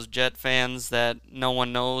 Those Jet fans that no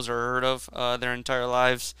one knows or heard of their entire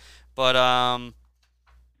lives, but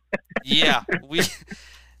yeah,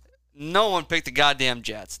 no one picked the goddamn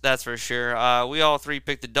Jets, that's for sure. We all three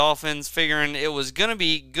picked the Dolphins, figuring it was gonna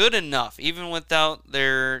be good enough, even without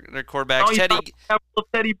their quarterbacks.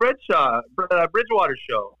 Teddy Bridgewater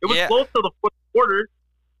show. It was close to the fourth quarter.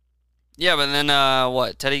 Yeah, but then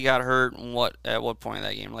what? Teddy got hurt. At what point in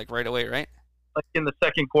that game? Like right away, right? Like in the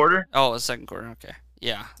second quarter. Oh, the second quarter. Okay,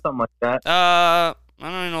 yeah, something like that. I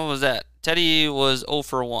don't even know what was that. Teddy was 0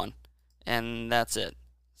 for 1, and that's it.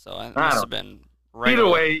 So it must have been right Either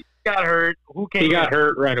away. way, he got hurt. He got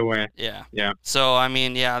hurt right away. Yeah. Yeah. So, I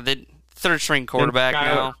mean, yeah, the third-string quarterback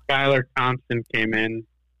now. Skylar Thompson came in.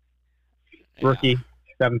 Rookie,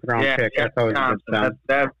 7th-round pick. That's always a good sign.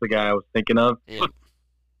 That's the guy I was thinking of. Yeah.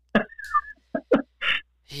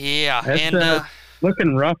 Yeah. That's, and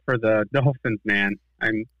looking rough for the Dolphins, man.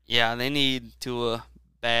 Yeah, they need Tua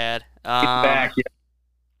bad. He's back. Yeah.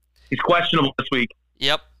 He's questionable this week.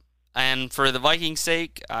 Yep. And for the Vikings'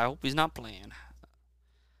 sake, I hope he's not playing.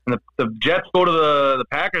 And the Jets go to the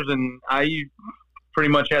Packers, and I pretty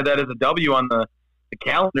much had that as a W on the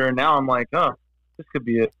calendar, and now I'm like, oh, this could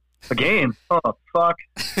be a game. Oh, fuck.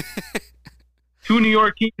 2 New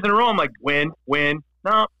York teams in a row. I'm like, win,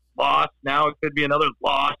 no, loss. Now it could be another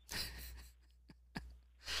loss.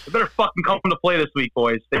 They better fucking come to play this week,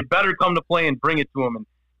 boys. They better come to play and bring it to them and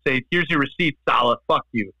say, here's your receipt, Salah. Fuck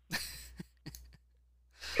you.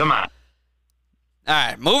 Come on. All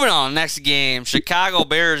right, moving on. Next game. Chicago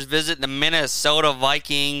Bears visit the Minnesota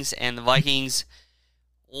Vikings, and the Vikings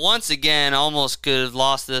once again almost could have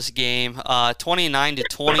lost this game,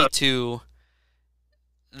 29-22.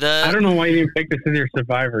 I don't know why you didn't pick this as your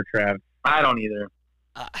survivor, Trav. I don't either.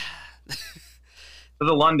 For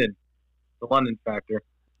the London factor.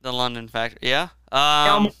 The London factor, yeah.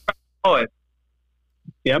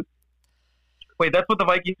 Yep. Wait, that's what the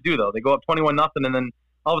Vikings do, though. They go up 21-0, and then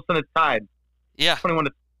all of a sudden it's tied. Yeah. 21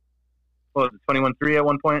 to what was it, 21-3 at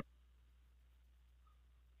one point?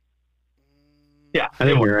 Yeah, I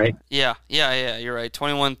think you're right. Yeah, you're right.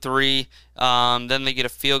 21-3. Then they get a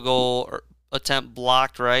field goal attempt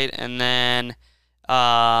blocked, right? And then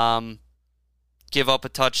give up a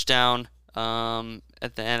touchdown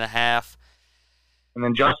at the end of half. And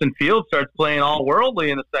then Justin Fields starts playing all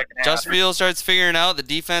worldly in the second half. Justin Fields starts figuring out the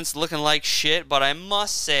defense looking like shit, but I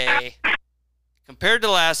must say, compared to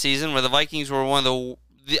last season where the Vikings were one of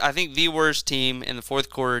I think the worst team in the fourth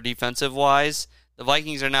quarter defensive-wise, the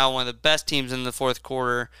Vikings are now one of the best teams in the fourth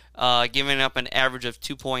quarter, giving up an average of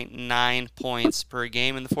 2.9 points per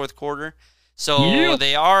game in the fourth quarter. So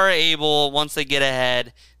they are able, once they get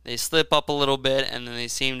ahead, they slip up a little bit, and then they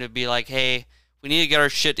seem to be like, hey, we need to get our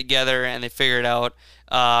shit together, and they figure it out.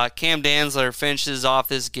 Cam Dantzler finishes off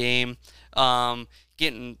this game,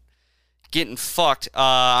 getting fucked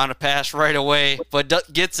on a pass right away,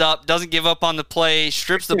 but gets up, doesn't give up on the play,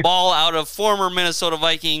 strips the ball out of former Minnesota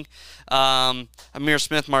Viking Amir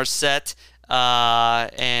Smith-Marset,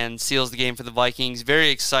 and seals the game for the Vikings. Very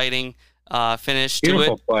exciting finish to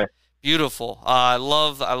it. Play. Beautiful. I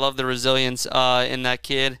love the resilience in that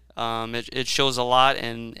kid. It shows a lot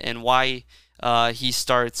and why he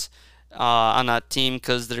starts on that team,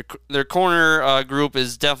 because their corner group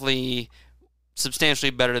is definitely substantially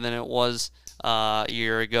better than it was a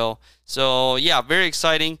year ago. So yeah, very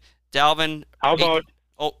exciting. Dalvin. How about?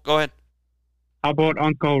 Oh, go ahead. How about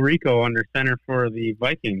Uncle Rico under center for the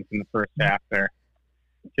Vikings in the first half there?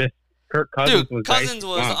 Just Kirk Cousins Dude, Cousins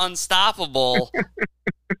was unstoppable.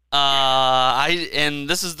 And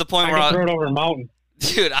this is the point where I throw it over a mountain.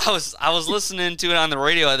 Dude, I was listening to it on the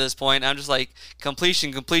radio at this point. And I'm just like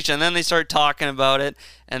completion, and then they start talking about it,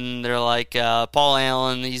 and they're like Paul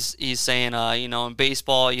Allen. He's saying, in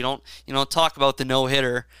baseball you don't talk about the no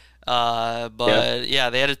hitter, but yeah,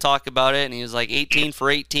 they had to talk about it, and he was like 18 for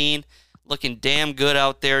 18, looking damn good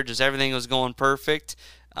out there. Just everything was going perfect.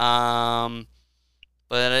 But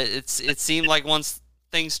it seemed like once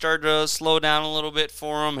things started to slow down a little bit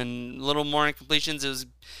for him and a little more incompletions,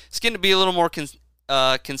 it's getting to be a little more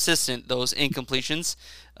consistent, those incompletions,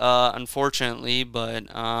 unfortunately. But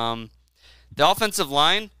the offensive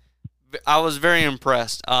line, I was very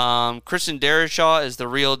impressed. Christian Darrisaw is the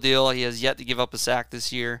real deal. He has yet to give up a sack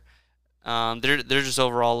this year. They're just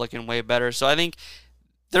overall looking way better. So I think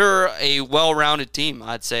they're a well-rounded team,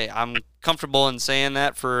 I'd say. I'm comfortable in saying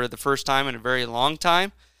that for the first time in a very long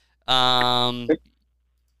time.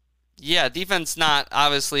 Yeah, defense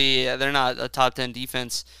they're not a top 10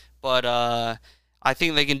 defense, but I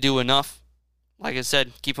think they can do enough. Like I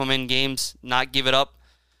said, keep them in games, not give it up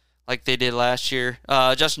like they did last year.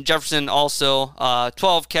 Justin Jefferson also,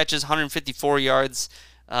 12 catches, 154 yards,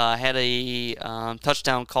 had a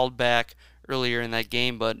touchdown called back earlier in that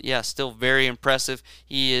game, but yeah, still very impressive.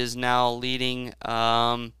 He is now leading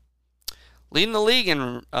the league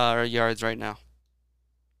in yards right now.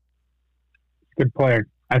 Good player.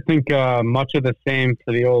 I think much of the same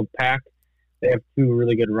for the old Pack. They have two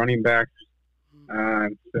really good running backs,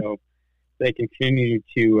 so they continue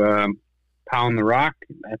to pound the rock.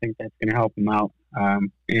 I think that's going to help them out.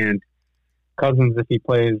 And Cousins, if he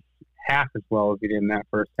plays half as well as he did in that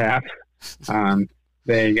first half,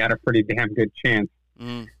 they got a pretty damn good chance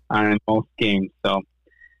in most games. So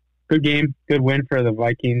good game, good win for the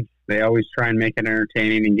Vikings. They always try and make it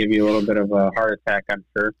entertaining and give you a little bit of a heart attack, I'm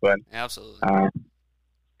sure. But absolutely.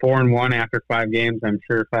 4-1 after 5 games. I'm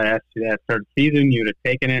sure if I asked you that start of the season, you would have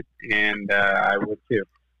taken it, and I would too.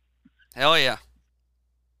 Hell yeah.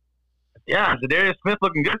 Yeah, Zadarius Smith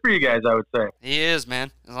looking good for you guys, I would say. He is, man.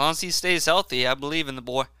 As long as he stays healthy, I believe in the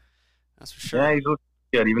boy. That's for sure. Yeah, he's looking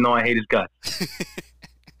good, even though I hate his guts.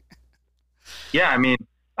 Yeah, I mean,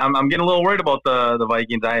 I'm getting a little worried about the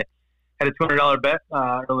Vikings. I had a $200 bet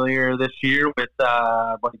earlier this year with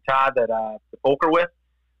buddy Todd that I poker with.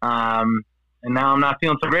 And now I'm not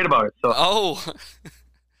feeling so great about it. So,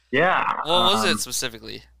 yeah. What was it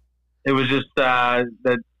specifically? It was just that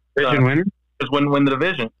division winner. Just win the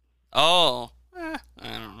division. Oh, I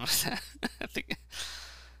don't know. I think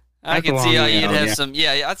I can see how you'd have some.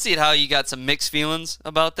 Yeah, I'd see how you got some mixed feelings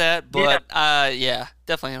about that. But yeah,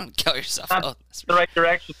 definitely don't kill yourself. Not the right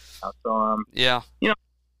direction. So yeah, just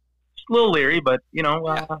a little leery, but get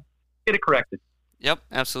it corrected. Yep,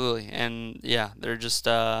 absolutely. And yeah, they're just.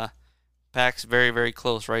 Pack's very, very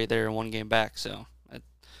close right there, 1 game back, so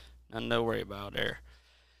nothing to worry about there.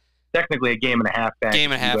 Technically a game and a half back.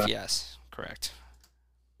 Game and a half, yes, correct.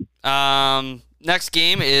 Next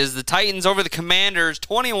game is the Titans over the Commanders,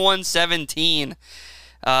 21-17.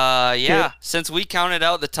 Since we counted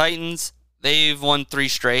out the Titans, they've won 3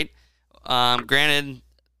 straight. Granted,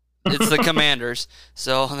 it's the Commanders,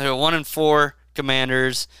 so they're 1-4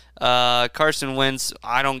 Commanders. Carson Wentz,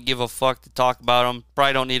 I don't give a fuck to talk about him.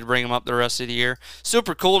 Probably don't need to bring him up the rest of the year.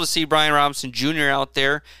 Super cool to see Brian Robinson Jr. out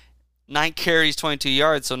there. 9 carries, 22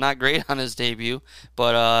 yards, so not great on his debut.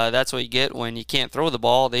 But that's what you get when you can't throw the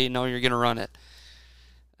ball. They know you're going to run it.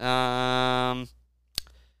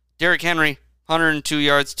 Derrick Henry, 102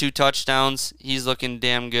 yards, 2 touchdowns. He's looking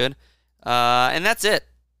damn good. And that's it.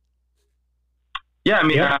 Yeah, I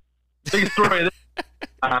mean, biggest story of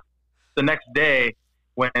this, the next day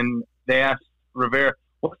when they asked Rivera,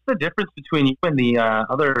 what's the difference between you and the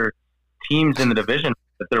other teams in the division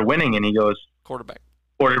that they're winning? And he goes, Quarterback.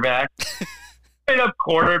 Straight up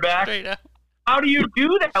quarterback. Straight up. How do you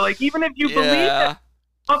do that? Like, even if you believe that,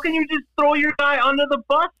 how can you just throw your guy under the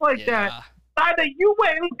bus like that? Guy that you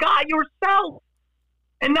went and got yourself.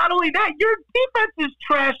 And not only that, your defense is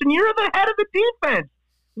trash, and you're the head of the defense.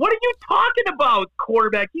 What are you talking about,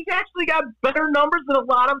 quarterback? He's actually got better numbers than a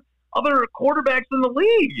lot of other quarterbacks in the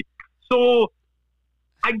league. So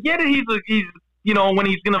I get it. He's when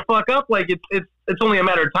he's gonna fuck up, like it's only a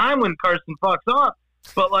matter of time when Carson fucks up.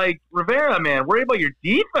 But like Rivera, man, worry about your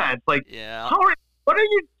defense. Like, what are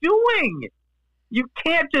you doing? You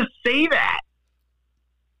can't just say that.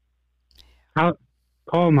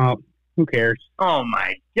 Call him out. Who cares? Oh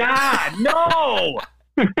my God, no!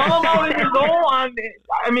 Call him out in his own.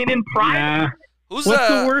 I mean, in private. Yeah. What's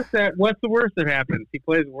the worst that happens? He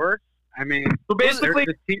plays worse. I mean, so basically,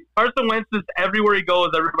 Carson Wentz is everywhere he goes.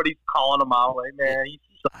 Everybody's calling him out. Like, man,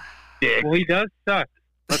 dick. Well, he does suck.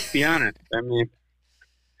 Let's be honest. I mean,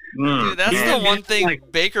 Dude, that's the one thing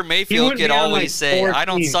Baker Mayfield wouldn't could be on, always say. 4 I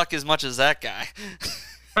don't teams. suck as much as that guy.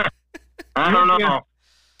 I don't know. Yeah.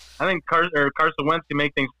 I think Carson Wentz can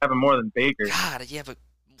make things happen more than Baker. God, yeah, but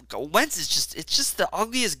Wentz is just the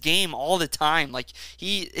ugliest game all the time. Like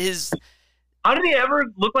How did he ever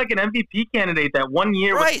look like an MVP candidate that 1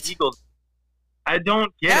 year with the Eagles? I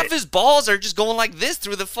don't get half it. his balls are just going like this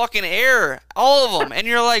through the fucking air, all of them, and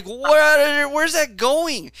you're like, where's that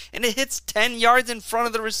going? And it hits 10 yards in front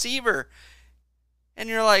of the receiver, and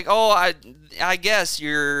you're like, oh, I guess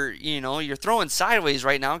you're throwing sideways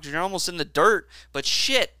right now because you're almost in the dirt, but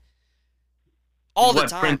shit, all the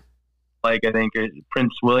time. Prince, I think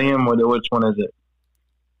Prince William. Which one is it?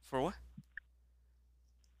 For what?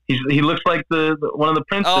 He looks like the one of the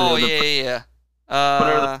princes. Oh yeah.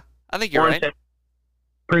 I think you're right.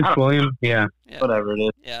 Prince William. Yeah. Whatever it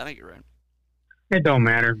is. Yeah, I think you're right. It don't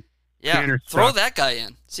matter. Yeah, Tanner's throw stuff. that guy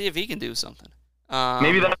in. See if he can do something.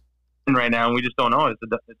 Maybe that's right now, and we just don't know. It's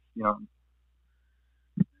that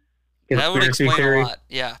would Conspiracy explain theory. a lot.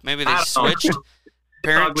 Yeah, maybe they I don't know. switched.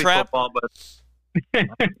 Parent ugly trap. football, but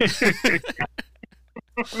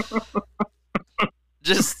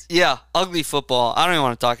Just, ugly football. I don't even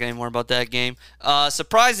want to talk anymore about that game.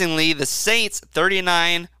 Surprisingly, the Saints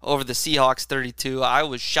 39 over the Seahawks 32. I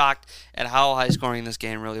was shocked at how high scoring this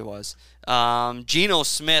game really was. Geno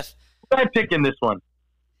Smith. Who did I pick in this one?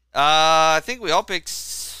 I think we all picked.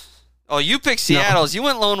 Oh, you picked Seattle's. You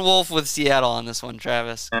went lone wolf with Seattle on this one,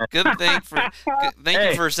 Travis. Good thing for. Thank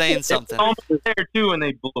you for saying something. It was almost there too, and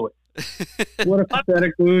they blew it. What a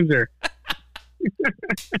pathetic loser.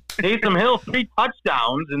 Taysom Hill 3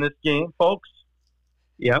 touchdowns in this game, folks.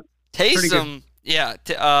 Yep. Taysom, yeah.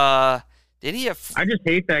 Did he have? I just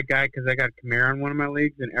hate that guy because I got Kamara in one of my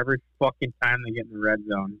leagues, and every fucking time they get in the red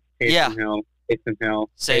zone, Taysom Hill,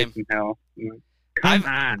 Same. Taysom Hill. Come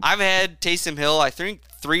on. I've had Taysom Hill, I think,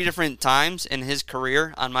 3 different times in his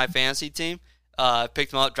career on my fantasy team.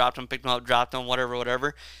 Picked him up, dropped him, picked him up, dropped him,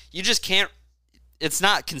 whatever. You just can't. It's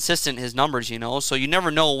not consistent, his numbers, so you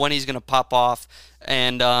never know when he's going to pop off.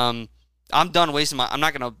 And I'm done wasting I'm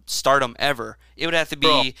not going to start him ever. It would have to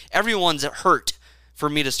be everyone's hurt for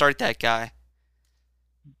me to start that guy.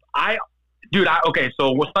 Okay,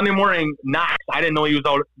 so Sunday morning, Knox, I didn't know he was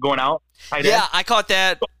going out. I caught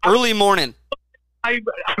that early morning. I'm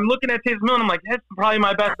looking at Taysom Hill, and I'm like, that's probably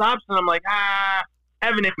my best option. I'm like,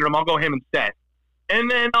 Evan Ingram, I'll go him instead. And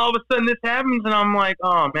then all of a sudden this happens, and I'm like,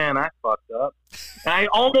 oh, man, I fucked up. And I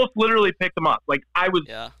almost literally picked him up. Like, I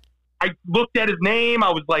looked at his name. I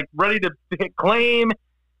was, like, ready to hit claim.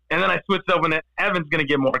 And then I switched up when Evan's going to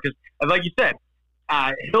get more. Because, like you said,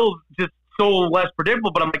 Hill's just so less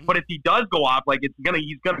predictable. But I'm like, but if he does go off, like, he's going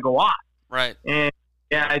to go off. Right. And,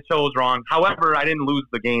 yeah, I chose wrong. However, I didn't lose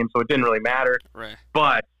the game, so it didn't really matter. Right.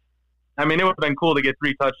 But, I mean, it would have been cool to get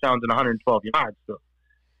 3 touchdowns and 112 yards. So.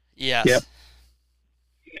 Yes. Yep.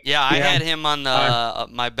 Yeah, I had him on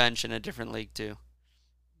my bench in a different league too,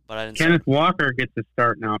 but I didn't. Kenneth Walker gets a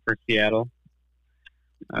start now for Seattle.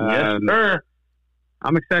 Yes, sir.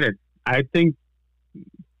 I'm excited. I think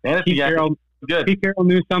Pete Carroll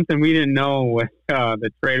knew something we didn't know with the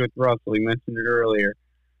trade with Russell. He mentioned it earlier.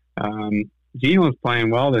 Geno's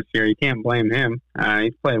playing well this year. You can't blame him.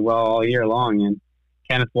 He's played well all year long. And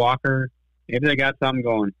Kenneth Walker, maybe they got something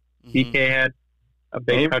going. Mm-hmm. DK had a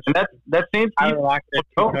big touchdown. That same team.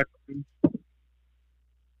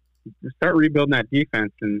 Start rebuilding that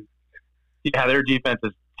defense, and their defense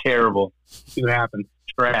is terrible. See what happens.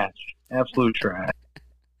 Trash, absolute trash.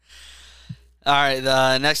 All right,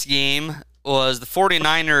 the next game was the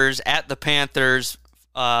 49ers at the Panthers.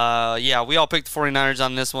 We all picked the 49ers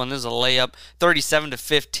on this one. This is a layup,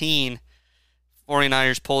 37-15.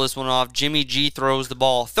 49ers pull this one off. Jimmy G throws the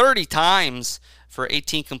ball 30 times for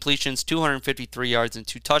 18 completions, 253 yards, and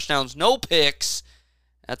 2 touchdowns. No picks.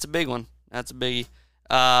 That's a big one. That's a biggie.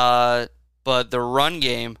 But the run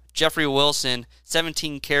game, Jeffrey Wilson,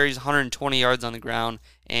 17 carries, 120 yards on the ground,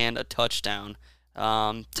 and a touchdown.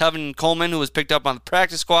 Tevin Coleman, who was picked up on the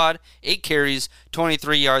practice squad, 8 carries,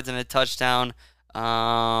 23 yards, and a touchdown.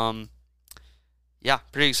 Pretty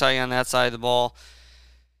exciting on that side of the ball.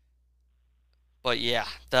 But yeah,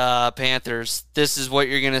 the Panthers, this is what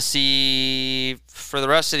you're going to see for the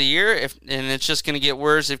rest of the year. And it's just going to get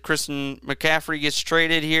worse if Christian McCaffrey gets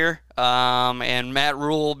traded here and Matt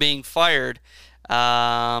Rule being fired. Wait,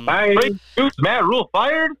 Matt Rule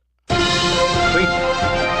fired? We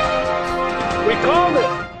called it.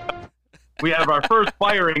 We have our first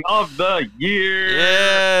firing of the year.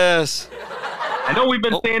 Yes. I know we've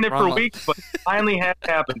been saying it for weeks, but it finally has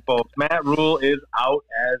happened, folks. Matt Rule is out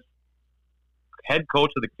as head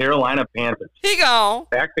coach of the Carolina Panthers. He go.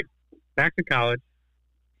 Back to college.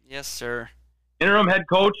 Yes, sir. Interim head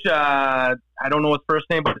coach, I don't know his first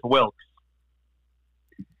name, but it's Wilkes.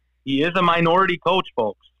 He is a minority coach,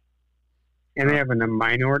 folks. And they have a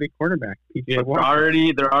minority quarterback, PJ There Walker.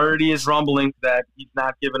 already is rumblings that he's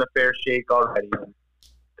not given a fair shake already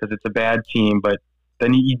because it's a bad team. But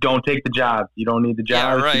then you don't take the job. You don't need the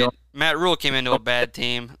job. Yeah, right. Matt Rule came into a bad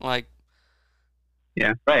team. Like,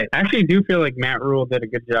 Yeah. Right. I actually do feel like Matt Rule did a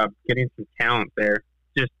good job getting some talent there.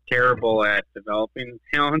 Just terrible at developing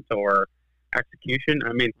talent or execution.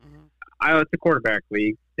 I mean, it's a quarterback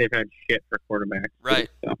league. They've had shit for quarterbacks. Right.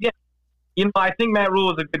 So. Yeah. I think Matt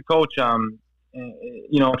Rule is a good coach.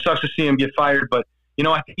 It sucks to see him get fired, but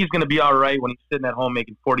I think he's going to be all right when he's sitting at home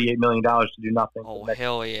making $48 million to do nothing. oh,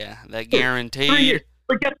 hell yeah. That guarantee. 3 years.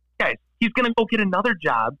 But guess what, guys? He's going to go get another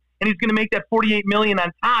job, and he's going to make that $48 million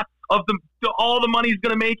on top of all the money he's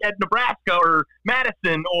going to make at Nebraska or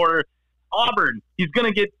Madison or Auburn. He's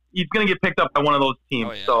going to get picked up by one of those teams.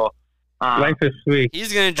 Oh, yeah. So Life is sweet.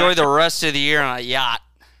 He's going to enjoy the rest of the year on a yacht.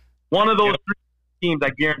 one of those three teams, I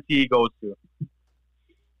guarantee he goes to.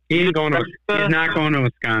 He's not going to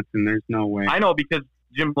Wisconsin. There's no way. I know, because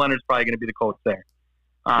Jim Leonard's probably going to be the coach there.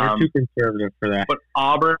 They're too conservative for that. But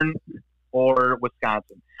Auburn or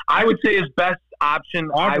Wisconsin. I would say his best option,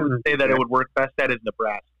 I would say that it would work best at is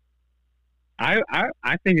Nebraska.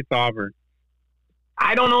 I think it's Auburn.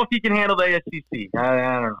 I don't know if he can handle the SEC. I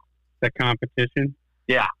don't know. The competition?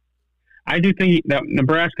 Yeah. I do think that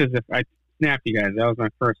Nebraska's, if I snapped you guys, that was my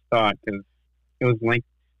first thought, because it was linked.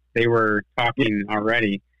 They were talking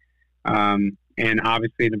already. And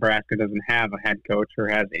obviously Nebraska doesn't have a head coach or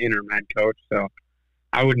has an interim head coach, so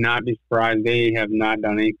I would not be surprised. They have not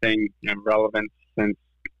done anything relevant since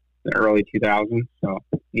the early 2000s, so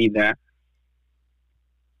need that.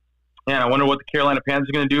 Yeah, and I wonder what the Carolina Panthers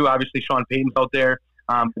are going to do. Obviously, Sean Payton's out there.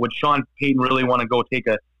 Would Sean Payton really want to go take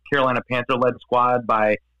a Carolina Panther-led squad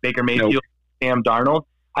by Baker Mayfield, Sam Darnold?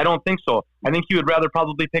 I don't think so. I think he would rather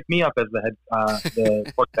probably pick me up as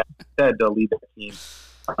the quarterback instead to lead the team.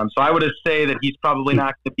 So I would say that he's probably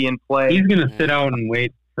not going to be in play. He's going to sit out and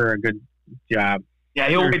wait for a good job. Yeah,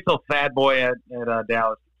 he'll wait till Fat Boy at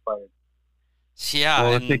Dallas is fired. Yeah.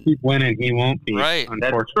 Well, if they keep winning, he won't be. Right.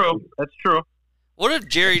 That's true. That's true. What if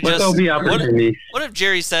Jerry But there'll be opportunities. What if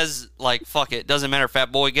Jerry says, like, fuck it, doesn't matter,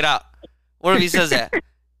 Fat Boy, get out? What if he says that?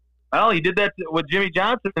 Well, he did that with Jimmy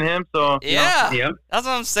Johnson and him, so... Yeah, Yep. That's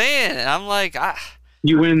what I'm saying. I'm like,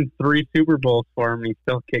 You win 3 Super Bowls for him, he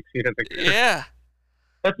still kicks you to the curb. Yeah.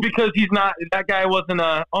 That's because he's not... That guy wasn't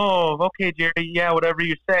okay, Jerry, yeah, whatever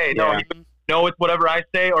you say. Yeah. No, it's whatever I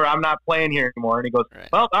say, or I'm not playing here anymore. And he goes,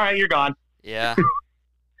 well, all right, you're gone. Yeah.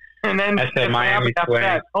 And then I said Miami after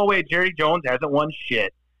that, wait, Jerry Jones hasn't won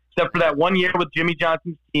shit. Except for that 1 year with Jimmy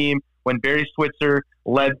Johnson's team when Barry Switzer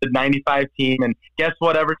led the 95 team. And guess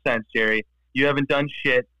what ever since, Jerry? You haven't done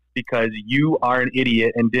shit because you are an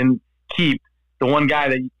idiot and didn't keep the one guy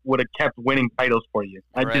that would have kept winning titles for you.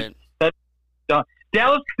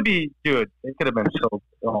 Dallas could be, dude, they could have been so,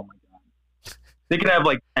 oh my God. They could have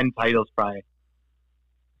like 10 titles probably.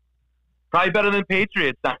 Probably better than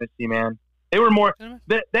Patriots dynasty, man. They were more,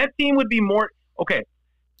 that team would be more, okay.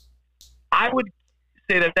 I would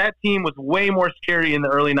say that team was way more scary in the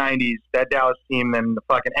early 90s, that Dallas team, than the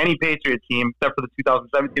fucking any Patriot team, except for the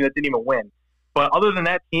 2017 that didn't even win. But other than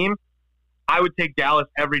that team, I would take Dallas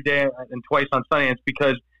every day and twice on Sunday. And it's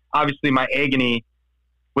because, obviously, my agony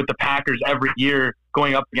with the Packers every year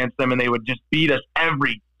going up against them, and they would just beat us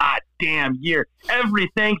every goddamn year.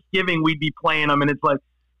 Every Thanksgiving, we'd be playing them, and it's like,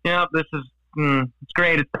 this is, it's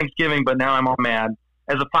great, it's Thanksgiving, but now I'm all mad.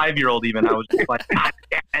 As a 5-year-old even, I was just like, God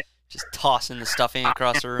damn it. Just tossing the stuffing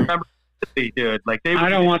across the room. Dude, like I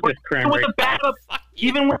don't want this cranberry.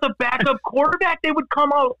 Even with a backup quarterback, they would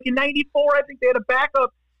come out. In '94, I think they had a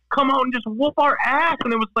backup come out and just whoop our ass.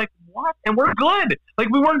 And it was like, what? And we're good. Like,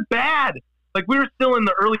 we weren't bad. Like, we were still in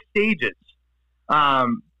the early stages.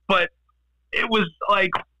 But it was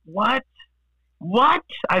like, what? What?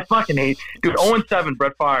 I fucking hate. Dude, 0-7,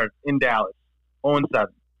 Brett Favre in Dallas. 0-7.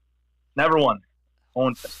 Never won.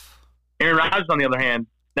 0-7. Aaron Rodgers, on the other hand,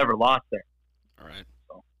 never lost there. All right.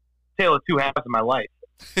 So, tale of two halves of my life.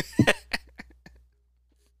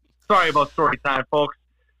 Sorry about story time, folks.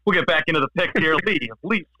 We'll get back into the pick here.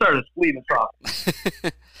 Lee, start us leading us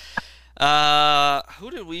off. Who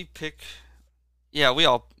did we pick? Yeah, we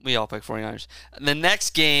all picked 49ers. The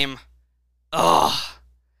next game,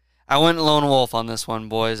 I went lone wolf on this one,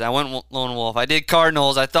 boys. I went lone wolf. I did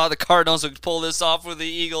Cardinals. I thought the Cardinals would pull this off with the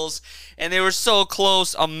Eagles, and they were so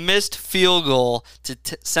close. A missed field goal to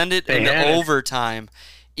send it into overtime.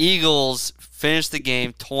 Eagles finished the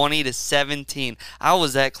game 20-17. I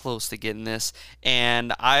was that close to getting this,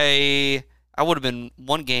 and I would have been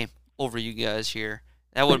one game over you guys here.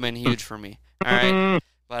 That would have been huge for me. All right,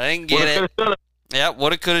 but I didn't get it. Yeah,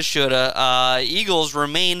 woulda, coulda, shoulda. Eagles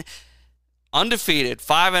remain undefeated,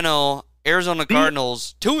 5-0. Arizona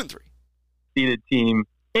Cardinals 2-3. Seeded team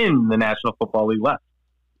in the National Football League West.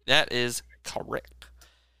 That is correct.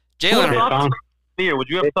 Jalen, would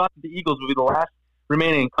you have thought that the Eagles would be the last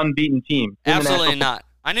remaining unbeaten team? Absolutely not.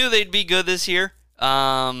 I knew they'd be good this year.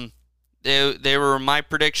 They were my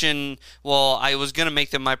prediction. Well, I was going to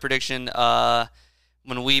make them my prediction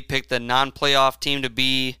when we picked the non-playoff team to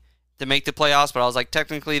make the playoffs, but I was like,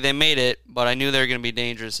 technically they made it, but I knew they were going to be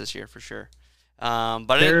dangerous this year for sure. But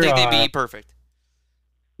I didn't think they'd be perfect.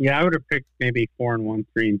 Yeah, I would have picked maybe 4-1,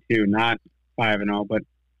 3-2, not 5-0. But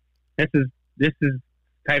this is the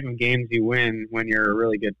type of games you win when you're a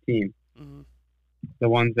really good team. Mm-hmm. The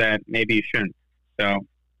ones that maybe you shouldn't. So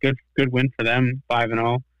good win for them,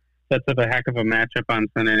 5-0. Sets up a heck of a matchup on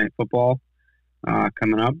Sunday Night Football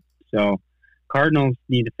coming up. So Cardinals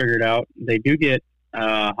need to figure it out. They do get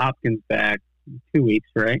Hopkins back 2 weeks,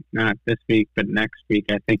 right? Not this week, but next week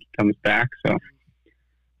I think he comes back. So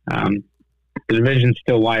the division's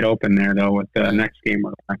still wide open there, though, with the next game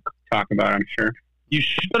we're going to talk about, I'm sure. You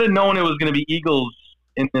should have known it was going to be Eagles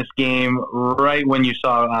in this game right when you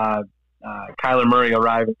saw Kyler Murray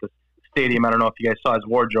arrive at the stadium. I don't know if you guys saw his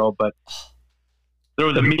wardrobe, but there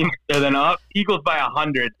was a meme there then up. Eagles by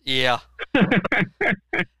 100. Yeah.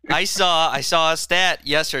 I saw a stat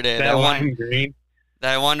yesterday that I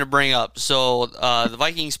wanted to bring up. So the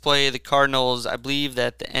Vikings play the Cardinals, I believe,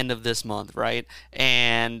 at the end of this month, right?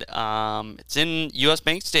 And it's in U.S.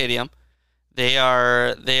 Bank Stadium. They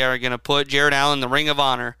are going to put Jared Allen in the Ring of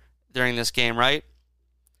Honor during this game, right?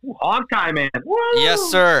 Hog time, man. Woo! Yes,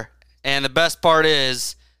 sir. And the best part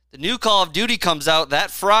is the new Call of Duty comes out that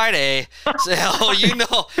Friday. So,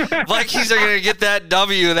 Vikings are going to get that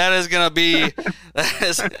W. That is going to be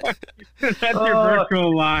that's your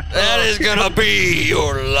virtual lock. That is going to be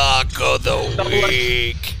your lock of the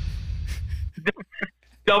week.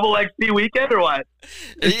 Double XP weekend or what?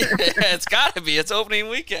 Yeah, it's got to be. It's opening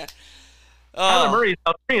weekend. Kyler Murray's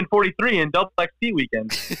now 3-43 in double XP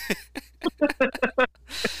weekend.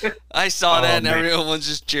 I saw that, and everyone's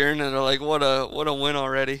just cheering, and they're like, "What a win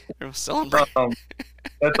already!" They're celebrating.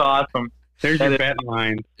 That's awesome. There's your betting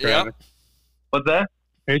line. Yep. What's that?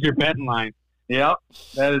 There's your betting line. Yep.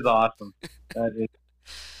 That is awesome. That is.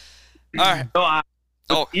 All right.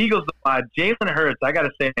 Eagles. Jalen Hurts. I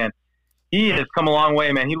gotta say, man, he has come a long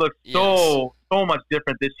way, man. He looks so much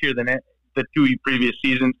different this year than the 2 previous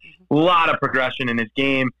seasons. A lot of progression in his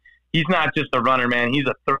game. He's not just a runner, man. He's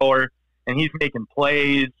a thrower, and he's making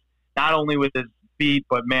plays, not only with his feet,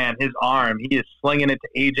 but, man, his arm. He is slinging it to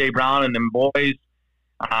A.J. Brown and them boys.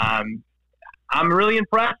 I'm really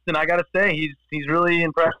impressed, and I got to say, he's really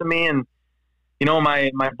impressing me. And,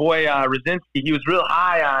 my boy Rosinski, he was real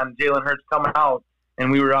high on Jalen Hurts coming out, and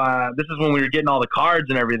we were this is when we were getting all the cards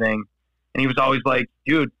and everything. And he was always like,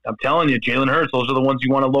 dude, I'm telling you, Jalen Hurts, those are the ones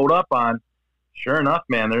you want to load up on. Sure enough,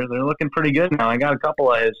 man, they're looking pretty good now. I got a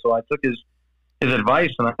couple of his, so I took his advice,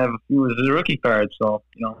 and I have a few of his rookie cards. So,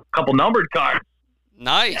 a couple numbered cards.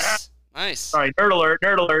 Nice. Sorry, nerd alert.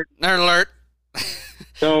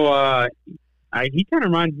 So he kind of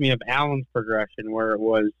reminds me of Allen's progression, where it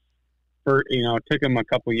was, it took him a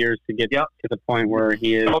couple years to get to the point where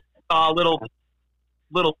he is.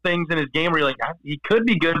 Little things in his game where you're like, he could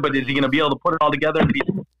be good, but is he going to be able to put it all together and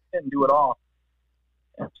do it all?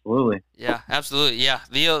 Absolutely. Yeah, absolutely. Yeah,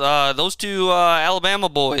 those two Alabama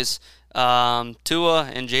boys,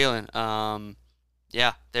 Tua and Jalen.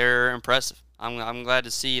 They're impressive. I'm glad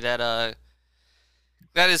to see that.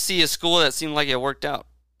 Glad to see a school that seemed like it worked out.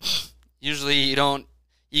 Usually, you don't.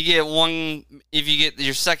 You get one. If you get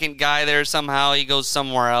your second guy there somehow, he goes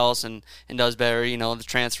somewhere else and does better. The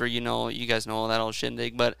transfer. You guys know that old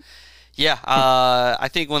shindig. But yeah, I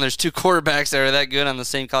think when there's two quarterbacks that are that good on the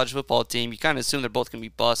same college football team, you kind of assume they're both going to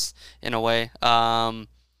be busts in a way.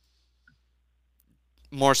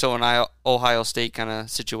 More so an Ohio State kind of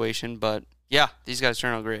situation. But yeah, these guys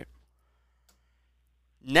turn out great.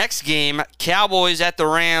 Next game, Cowboys at the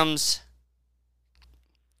Rams.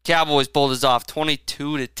 Cowboys pulled us off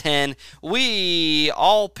 22-10. We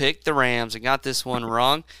all picked the Rams and got this one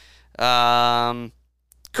wrong. Cooper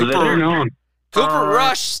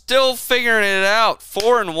Rush still figuring it out.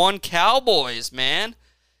 4-1 Cowboys, man.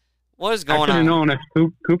 What is going on? I should have known if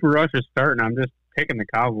Cooper Rush is starting. I'm just picking the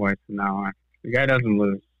Cowboys from now on. The guy doesn't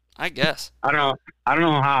lose. I guess. I don't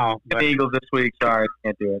know how. But the Eagles this week. Sorry,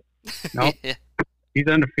 can't do it. Nope. He's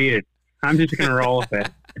undefeated. I'm just gonna roll with it.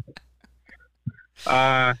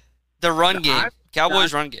 The run game.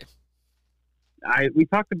 Cowboys run game. We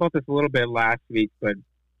talked about this a little bit last week, but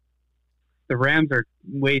the Rams are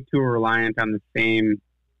way too reliant on the same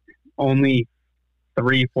only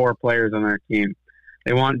 3-4 players on their team.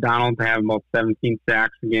 They want Donald to have about 17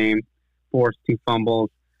 sacks a game, force 2 fumbles,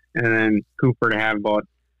 and then Cooper to have about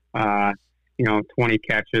 20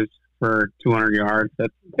 catches for 200 yards.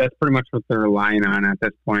 That's pretty much what they're relying on at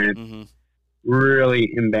this point. It's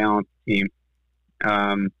really imbalanced team.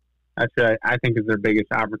 That's what I think is their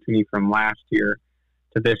biggest opportunity from last year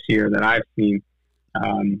to this year that I've seen.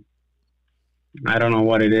 I don't know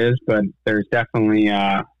what it is, but there's definitely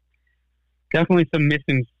some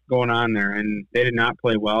missing going on there, and they did not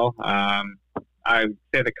play well. I would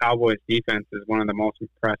say the Cowboys defense is one of the most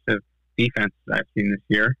impressive defenses I've seen this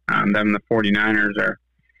year. Them and the 49ers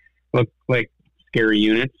look like scary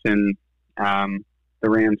units, and the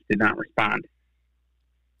Rams did not respond.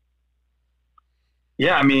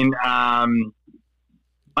 Yeah, I mean,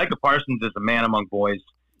 Micah Parsons is a man among boys.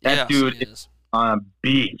 That dude is a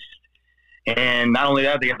beast. And not only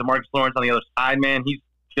that, they got DeMarcus Lawrence on the other side, man. He's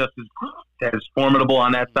just as formidable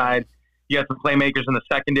on that side. You got some playmakers in the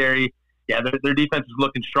secondary. Yeah, their defense is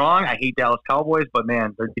looking strong. I hate Dallas Cowboys, but,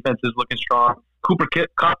 man, their defense is looking strong. Cooper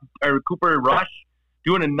Rush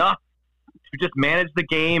doing enough to just manage the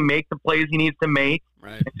game, make the plays he needs to make,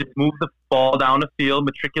 and just move the ball down the field,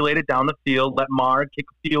 matriculate it down the field, let Marr kick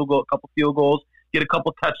a couple field goals, get a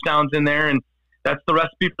couple touchdowns in there, and that's the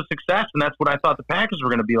recipe for success. And that's what I thought the Packers were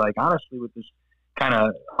going to be like, honestly, with this kind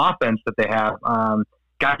of offense that they have.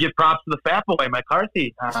 Got to give props to the fat boy,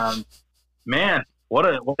 McCarthy. Man, what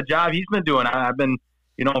a job he's been doing. I've been,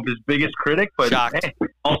 his biggest critic, but hey,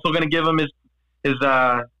 also going to give him his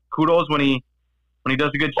kudos when he does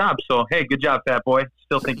a good job. So, hey, good job, fat boy.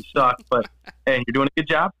 Still think you suck, but hey, you're doing a good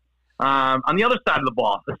job. On the other side of the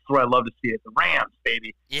ball, this is where I love to see it. The Rams,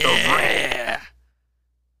 baby. Yeah. The Rams.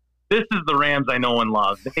 This is the Rams I know and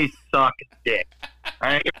love. They suck dick. All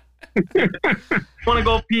right? Want to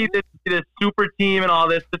go be this super team and all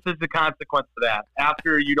this. This is the consequence of that.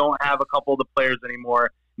 After you don't have a couple of the players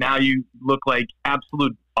anymore, now you look like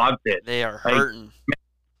absolute dog shit. They are hurting.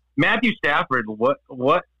 Matthew Stafford, what?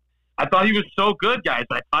 I thought he was so good, guys.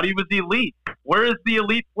 I thought he was elite. Where is the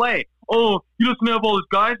elite play? Oh, he doesn't have all his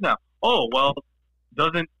guys now. Oh, well,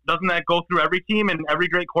 doesn't that go through every team? And every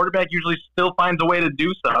great quarterback usually still finds a way to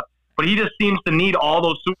do stuff. But he just seems to need all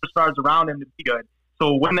those superstars around him to be good.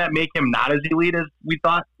 So wouldn't that make him not as elite as we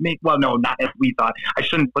thought? Well, no, not as we thought. I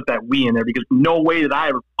shouldn't put that "we" in there because no way did I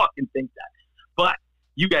ever fucking think that. But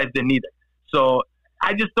you guys didn't either. So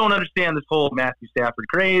I just don't understand this whole Matthew Stafford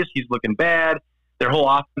craze. He's looking bad. Their whole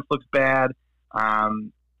offense looks bad.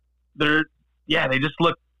 They just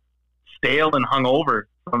look stale and hungover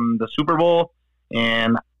from the Super Bowl.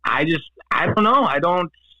 And I don't know. I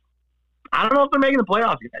don't know if they're making the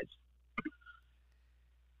playoffs, guys.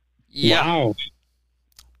 Yeah. Wow.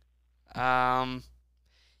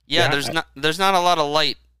 There's not a lot of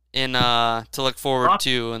light in to look forward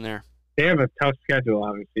to in there. They have a tough schedule,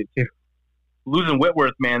 obviously, too. Losing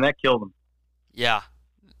Whitworth, man, that killed them. Yeah.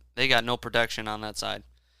 They got no protection on that side.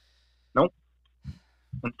 Nope.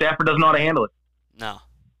 And Stafford doesn't know how to handle it. No.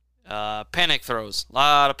 Panic throws. A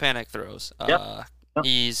lot of panic throws. Yep.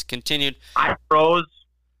 He's continued. High throws.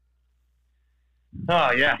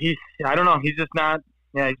 Oh, yeah. I don't know. He's just not.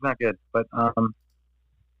 Yeah, he's not good. But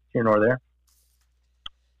here nor there.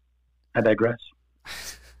 I digress.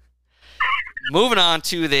 Moving on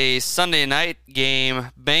to the Sunday night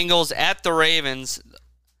game. Bengals at the Ravens.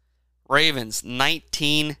 Ravens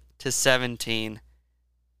 19-17.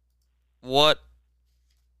 What?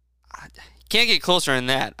 Can't get closer than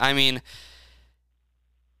that. I mean,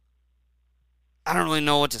 I don't really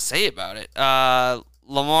know what to say about it.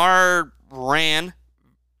 Lamar ran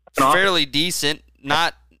fairly decent,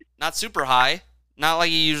 not super high, not like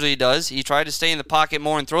he usually does. He tried to stay in the pocket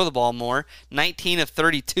more and throw the ball more. 19 of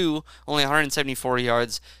 32, only 174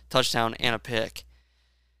 yards, touchdown, and a pick.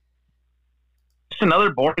 Just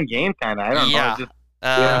another boring game, kind of. I don't know.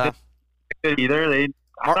 Either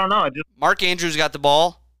I don't know. Mark Andrews got the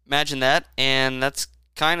ball. Imagine that, and that's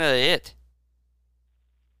kind of it.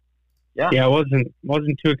 Yeah, it wasn't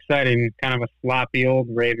too exciting. Kind of a sloppy old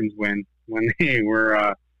Ravens win when they were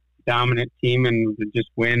a dominant team and just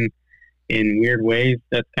win in weird ways.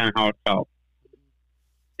 That's kind of how it felt.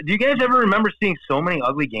 Do you guys ever remember seeing so many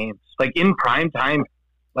ugly games, like in prime time?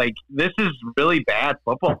 Like, this is really bad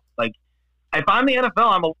football. Like, if I'm the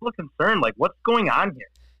NFL, I'm a little concerned. Like, what's going on here?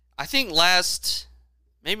 I think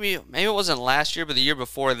maybe it wasn't last year, but the year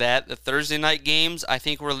before that, the Thursday night games, I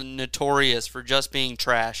think were notorious for just being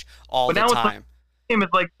trash all the time. game is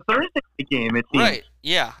like the Thursday night game. It seems. Right.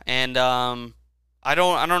 Yeah, and I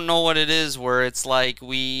don't know what it is where it's like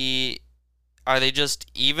are they just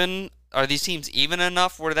even? Are these teams even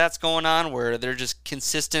enough where that's going on, where they're just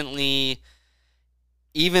consistently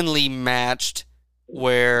evenly matched,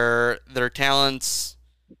 where their talents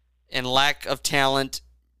and lack of talent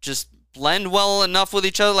just blend well enough with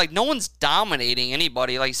each other? Like, no one's dominating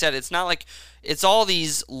anybody. Like you said, it's not like it's all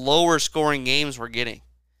these lower scoring games we're getting.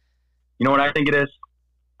 You know what I think it is?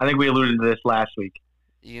 I think we alluded to this last week.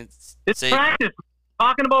 It's practice. We're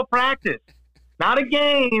talking about practice. Not a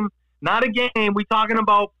game. Not a game. We're talking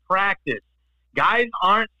about practice. Guys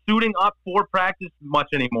aren't suiting up for practice much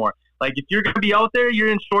anymore. Like, if you're going to be out there, you're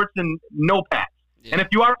in shorts and no pads. Yeah. And if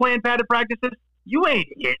you are playing padded practices, you ain't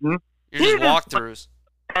hitting. You're just walkthroughs.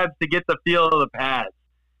 Pads to get the feel of the pads.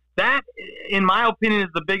 That, in my opinion, is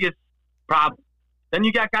the biggest problem. Then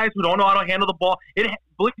you got guys who don't know how to handle the ball.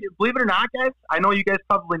 Believe it or not, guys, I know you guys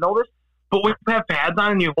probably know this, but when you have pads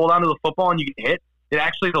on and you hold onto the football and you get hit, it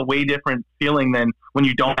actually is a way different feeling than when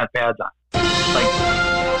you don't have pads on. Like,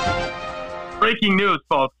 breaking news,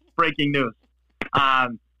 folks. Breaking news. I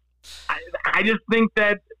just think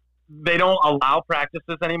that they don't allow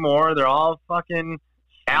practices anymore. They're all fucking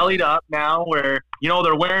sallied up now where,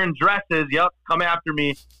 they're wearing dresses. Yep, come after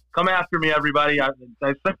me. Come after me, everybody. I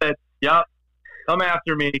said it. Yep, come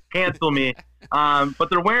after me. Cancel me. But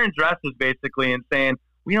they're wearing dresses, basically, and saying,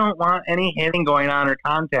 we don't want any hitting going on or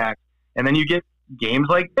contact. And then you get games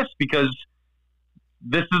like this because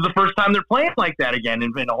this is the first time they're playing like that again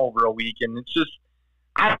in over a week. And it's just,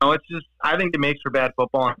 I don't know. It's just, I think it makes for bad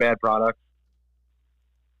football and bad products.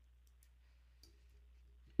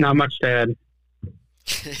 Not much to add.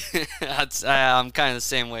 I'm kind of the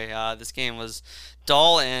same way. This game was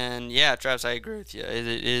dull, and yeah, Travis, I agree with you. It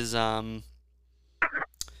is. I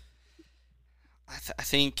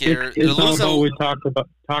think it's also what we talked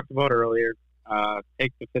about earlier.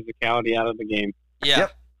 Take the physicality out of the game. Yeah,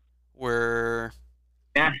 yep. We're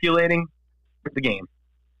emasculating the game.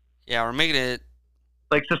 Yeah, we're making it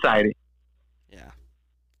like society. Yeah.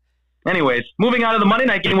 Anyways, moving on to the Monday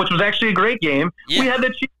night game, which was actually a great game. Yeah. We had the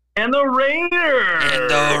Chiefs and the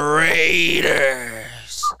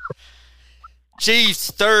Raiders.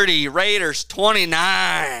 Chiefs 30, Raiders 29.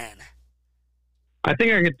 I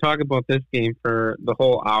think I could talk about this game for the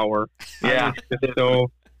whole hour. Yeah.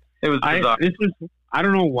 It was bizarre. I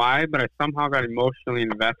don't know why, but I somehow got emotionally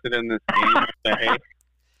invested in this game today.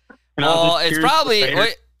 Well,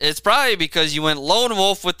 it's probably because you went lone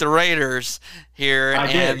wolf with the Raiders here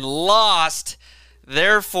and lost.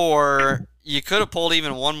 Therefore, you could have pulled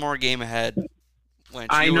even one more game ahead.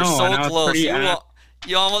 You were so close.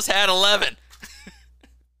 You almost had 11.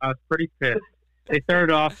 I was pretty pissed. They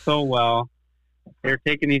started off so well. They're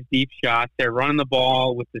taking these deep shots. They're running the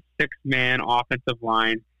ball with the 6-man offensive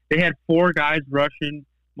line. They had 4 guys rushing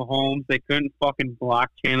Mahomes. They couldn't fucking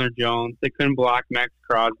block Chandler Jones. They couldn't block Max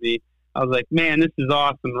Crosby. I was like, man, this is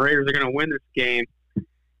awesome. The Raiders are going to win this game.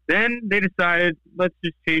 Then they decided, let's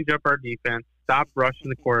just change up our defense. Stop rushing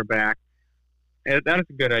the quarterback. That is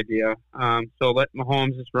a good idea. So let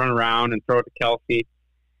Mahomes just run around and throw it to Kelsey.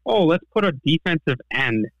 Oh, let's put a defensive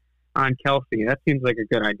end on Kelsey. That seems like a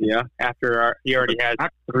good idea after he already had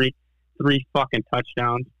three fucking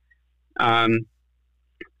touchdowns.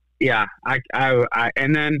 Yeah,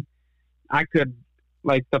 and then I could,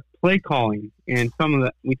 like, the play calling and some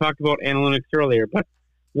of we talked about analytics earlier, but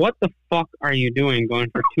what the fuck are you doing going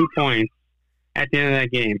for 2 points at the end of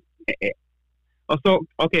that game? So,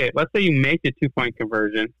 okay, let's say you make the 2-point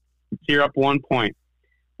conversion, so you're up 1 point.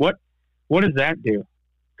 What does that do?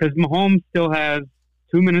 Because Mahomes still has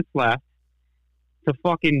 2 minutes left to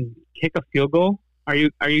fucking kick a field goal.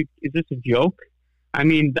 Is this a joke? I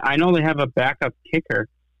mean, I know they have a backup kicker,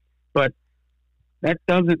 but that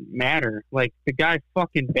doesn't matter. Like, the guy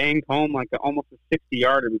fucking banged home like almost a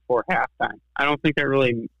 60-yarder before halftime. I don't think that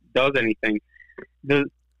really does anything.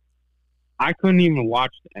 I couldn't even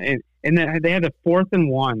watch, and then they had the 4th and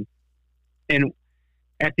 1, and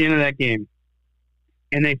at the end of that game,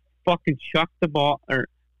 and they fucking chucked the ball, or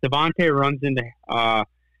Devontae runs into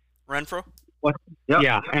Renfro. What? Yep.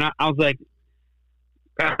 Yeah, and I was like,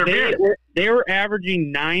 they were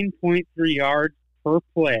averaging 9.3 yards per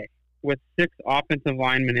play with 6 offensive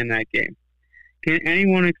linemen in that game. Can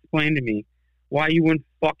anyone explain to me why you wouldn't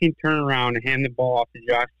fucking turn around and hand the ball off to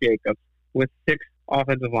Josh Jacobs with 6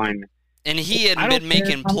 offensive linemen? And he had been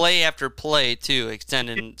making play after play, too,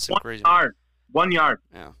 extending some crazy. 1 yard.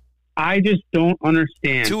 Yeah. I just don't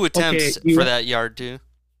understand. 2 attempts for that yard, too.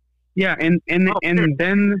 Yeah, and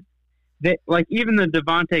then they, like, even the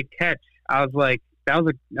Devontae catch, I was like, that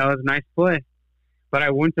was a nice play. but I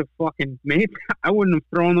wouldn't have fucking made. I wouldn't have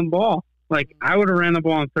thrown the ball. Like I would have ran the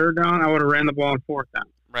ball on third down. I would have ran the ball on fourth down.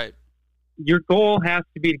 Right. Your goal has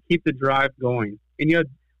to be to keep the drive going, and you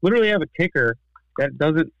literally have a kicker that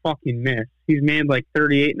doesn't fucking miss. He's made like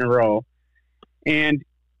 38 in a row, and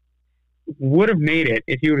would have made it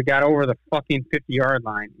if you would have got over the fucking 50-yard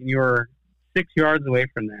line, and you were 6 yards away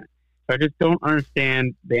from that. So I just don't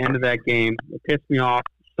understand the end of that game. It pissed me off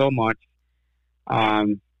so much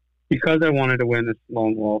because I wanted to win this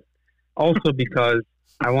Lone Wolf. Also because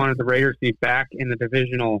I wanted the Raiders to be back in the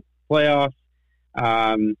divisional playoffs,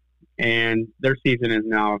 and their season is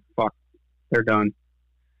now fucked. They're done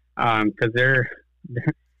because they're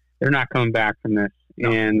not coming back from this.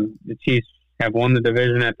 No. And the Chiefs have won the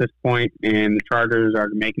division at this point, and the Chargers are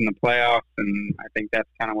making the playoffs, and I think that's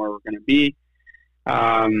kind of where we're going to be.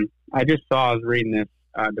 I just saw, I was reading this,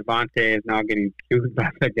 Devontae is now getting sued by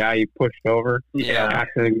the guy he pushed over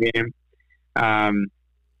after the game.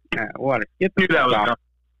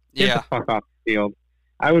 Get the fuck off the field.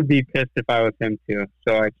 I would be pissed if I was him too,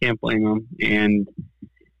 so I can't blame him. And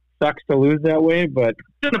sucks to lose that way, but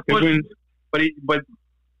but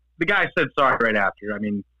the guy said sorry right after. I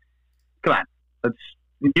mean, come on,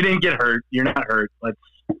 you didn't get hurt. You're not hurt. Let's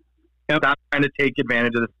stop trying to take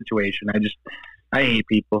advantage of the situation. I hate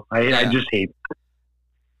people. I just hate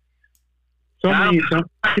people. I'm not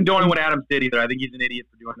condoning what Adams did either. I think he's an idiot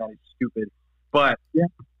for doing that. He's stupid. But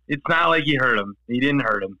it's not like he hurt him. He didn't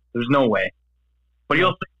hurt him. There's no way. But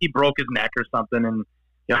he'll say he broke his neck or something, and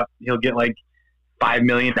he'll get like $5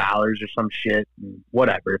 million or some shit. And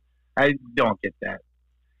whatever. I don't get that.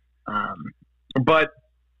 But,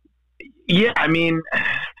 yeah, I mean,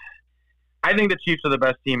 I think the Chiefs are the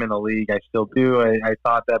best team in the league. I still do. I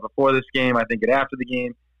thought that before this game. I think it after the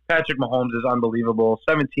game. Patrick Mahomes is unbelievable.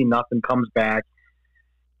 17-0 comes back.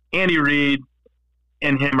 Andy Reid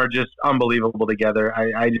and him are just unbelievable together.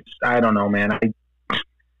 I don't know, man.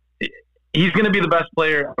 He's going to be the best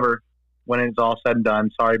player ever when it's all said and done.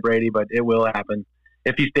 Sorry, Brady, but it will happen.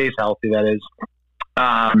 If he stays healthy, that is.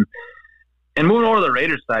 And moving over to the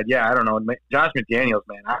Raiders side, I don't know. Josh McDaniels,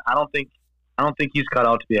 man, I don't think he's cut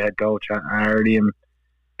out to be a head coach. I already am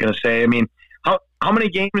going to say. I mean, how many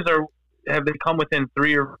games have they come within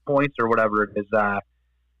 3 or 4 points or whatever it is?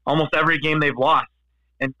 Almost every game they've lost.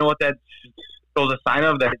 And you know what that shows a sign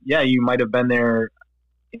of? That, you might have been there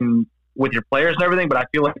with your players and everything, but I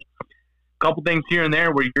feel like a couple things here and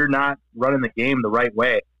there where you're not running the game the right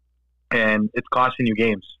way, and it's costing you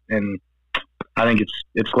games. And I think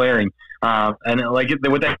it's glaring. And like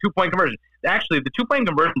with that 2-point conversion, actually the 2-point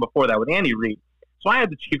conversion before that with Andy Reid. So I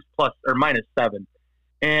had the Chiefs plus or -7,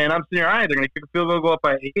 and I'm sitting here, all right, they're going to kick a field goal, go up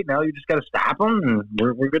by 8. Now you just got to stop them, and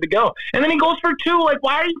we're good to go. And then he goes for 2. Like,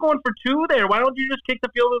 why are you going for 2 there? Why don't you just kick the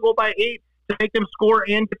field goal by 8 to make them score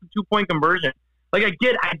and get the 2-point conversion? Like, I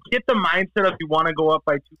get the mindset of you want to go up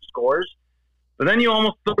by 2 scores, but then you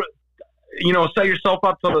almost set yourself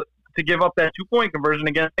up to give up that 2-point conversion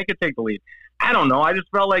again. They could take the lead. I don't know. I just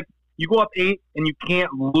felt like you go up 8 and you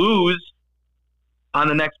can't lose on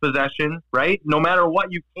the next possession, right? No matter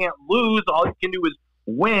what, you can't lose. All you can do is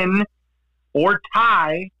win or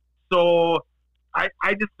tie. So I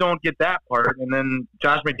just don't get that part. And then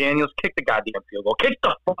Josh McDaniels kicked the goddamn field goal. Kick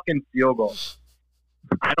the fucking field goal.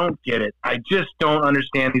 I don't get it. I just don't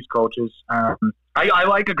understand these coaches. I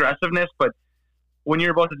like aggressiveness, but when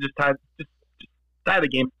you're about to just tie the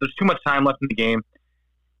game, there's too much time left in the game.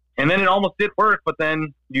 And then it almost did work, but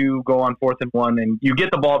then you go on 4th and 1, and you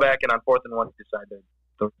get the ball back, and on 4th and 1, you decide to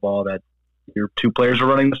throw the ball that your 2 players are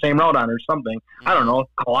running the same route on or something. I don't know.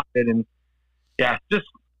 Collided, and just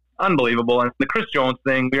unbelievable. And the Chris Jones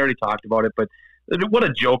thing, we already talked about it, but what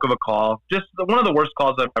a joke of a call. Just one of the worst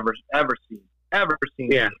calls I've ever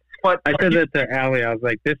seen. Yeah. But I said that to Allie. I was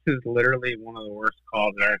like, this is literally one of the worst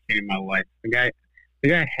calls I've ever seen in my life. The guy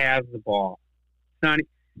has the ball.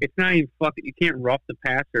 It's not even fucking. You can't rough the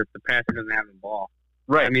passer if the passer doesn't have the ball.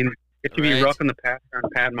 Right. I mean, it should be roughing the passer on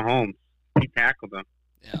Pat Mahomes. He tackled him.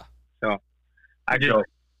 Yeah. So, it's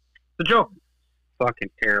a joke.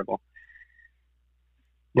 Fucking terrible.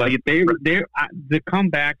 Like the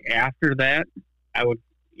comeback after that, I would,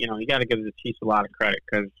 you got to give the Chiefs a lot of credit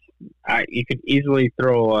because you could easily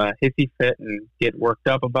throw a hissy fit and get worked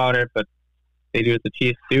up about it, but they do what the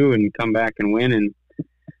Chiefs do and come back and win, and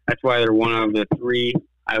that's why they're one of the 3,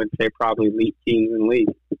 I would say, probably elite teams in the league.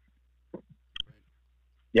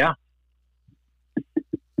 Yeah.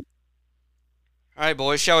 All right,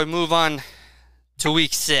 boys. Shall we move on to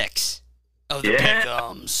week 6 of the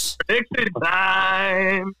Pick'ems? Prediction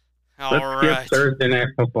time. Let's get Thursday Night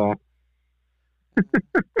Football.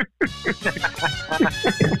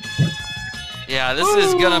 Yeah, this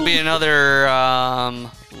is going to be another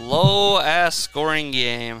low-ass scoring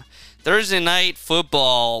game. Thursday night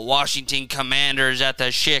football, Washington Commanders at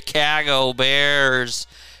the Chicago Bears.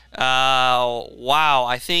 Wow,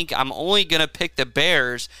 I think I'm only going to pick the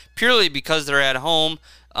Bears purely because they're at home.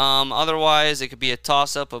 Otherwise, it could be a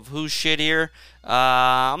toss-up of who's shittier.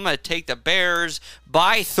 I'm going to take the Bears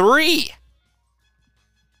by 3.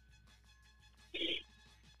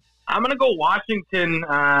 I'm gonna go Washington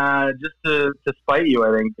just to spite you,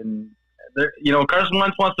 I think. And Carson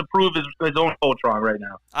Wentz wants to prove his own coach wrong right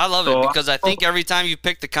now. I love it because I think every time you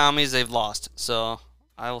pick the Commies, they've lost. So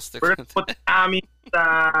I will stick with put the Commies.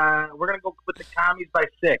 We're gonna go with the Commies by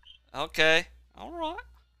 6. Okay, all right.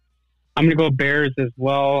 I'm gonna go Bears as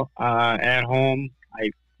well at home.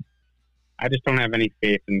 I just don't have any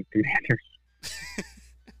faith in the Commanders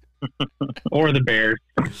or the Bears.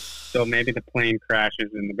 So maybe the plane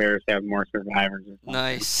crashes and the Bears have more survivors. Or something.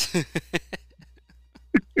 Nice.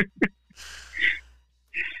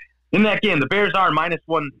 In that game, the Bears are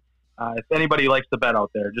 -1. If anybody likes to bet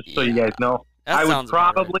out there, just so you guys know, I would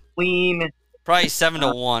probably lean. Probably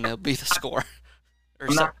 7-1. It'll be the score.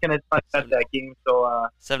 I'm not going to touch that game. So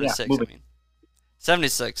 76. Yeah, I mean,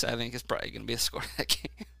 76. I think is probably going to be the score of that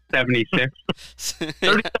game. 76.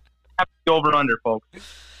 30 over under, folks.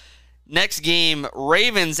 Next game,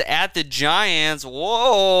 Ravens at the Giants.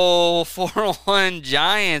 Whoa, 4-1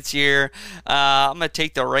 Giants here. I'm going to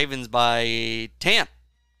take the Ravens by 10.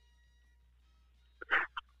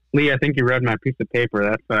 Lee, I think you read my piece of paper.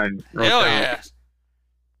 That's what I wrote Hell down. yeah.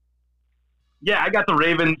 Yeah, I got the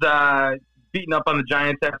Ravens beating up on the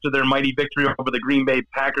Giants after their mighty victory over the Green Bay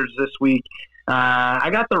Packers this week. I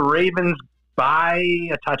got the Ravens by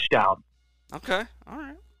a touchdown. Okay, all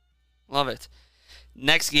right. Love it.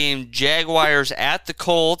 Next game, Jaguars at the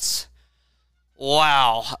Colts.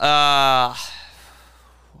 Wow. I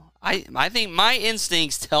think my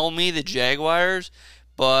instincts tell me the Jaguars,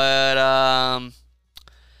 but I'm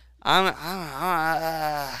gonna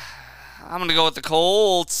go with the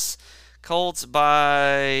Colts. Colts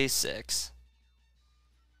by 6.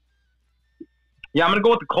 Yeah, I'm gonna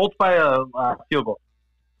go with the Colts by a field goal.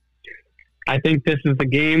 I think this is the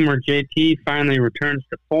game where JT finally returns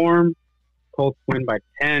to form. Colts win by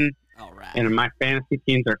 10. All right. And my fantasy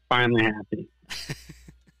teams are finally happy.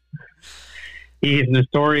 He is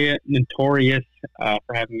notorious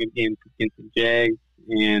for having good games against the Jags,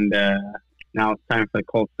 and now it's time for the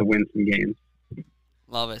Colts to win some games.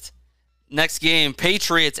 Love it. Next game,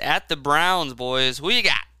 Patriots at the Browns, boys. Who you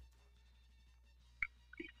got?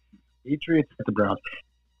 Patriots at the Browns.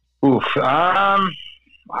 Oof. Wow,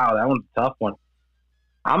 that one's a tough one.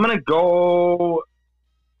 I'm gonna go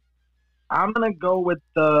with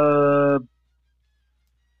the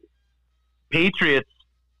Patriots.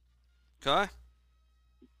 Okay.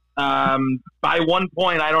 By 1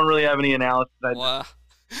 point, I don't really have any analysis. Wow.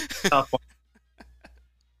 Tough one.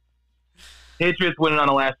 Patriots winning on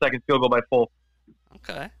a last-second field goal by 4.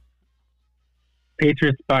 Okay.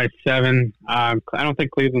 Patriots by 7. I don't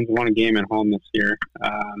think Cleveland's won a game at home this year.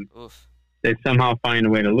 They somehow find a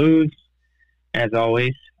way to lose, as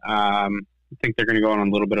always. I think they're going to go on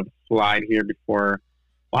a little bit of a slide here before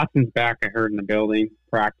Watson's back. I heard in the building,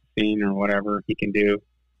 practicing or whatever he can do,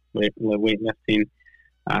 weightlifting.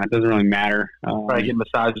 It doesn't really matter. Probably get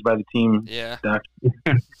massaged by the team. Yeah.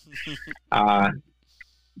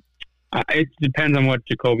 It depends on what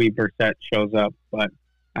Jacoby Brissett shows up, but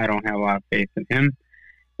I don't have a lot of faith in him.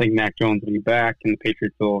 I think Mac Jones will be back, and the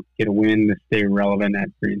Patriots will get a win to stay relevant at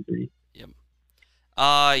 3-3. Yep.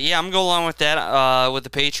 Yeah, I'm going along with that. With the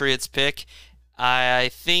Patriots pick, I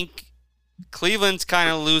think Cleveland's kind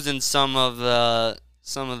of losing some of that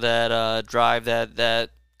drive, that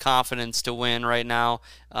confidence to win right now.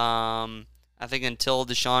 I think until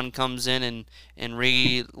Deshaun comes in and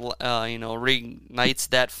reignites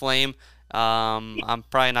that flame, I'm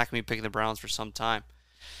probably not going to be picking the Browns for some time.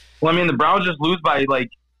 Well, I mean, the Browns just lose by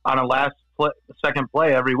on a second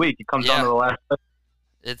play every week. It comes down to the last play.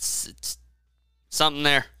 It's something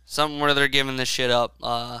there. Something where they're giving this shit up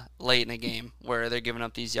late in the game, where they're giving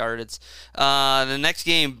up these yardage. The next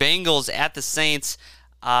game, Bengals at the Saints.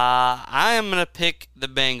 I am going to pick the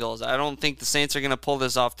Bengals. I don't think the Saints are going to pull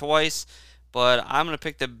this off twice, but I'm going to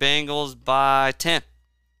pick the Bengals by 10.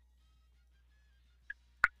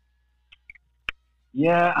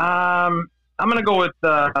 Yeah, I'm going to go with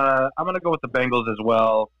the Bengals as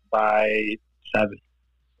well by 7.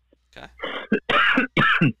 Okay.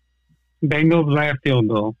 Bengals by a field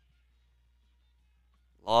goal.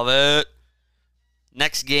 Love it.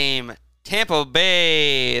 Next game, Tampa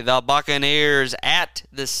Bay, the Buccaneers at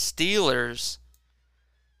the Steelers.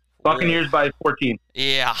 Buccaneers by 14.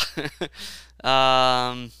 Yeah.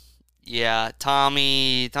 Yeah,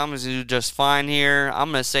 Tommy's doing just fine here.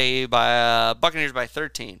 I'm gonna say by Buccaneers by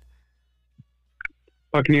 13.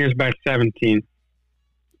 Buccaneers by 17.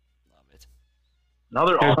 Love it.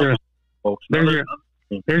 Another There's awesome, your- folks.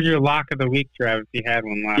 There's your lock of the week, Travis. You had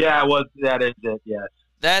one last. Yeah, that is it. Yes,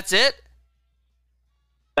 That's it.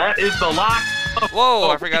 that is the lock. Whoa!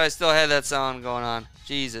 I forgot I still had that sound going on.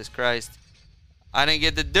 Jesus Christ! I didn't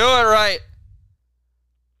get to do it right.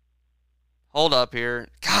 Hold up here.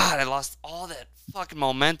 God, I lost all that fucking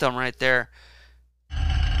momentum right there.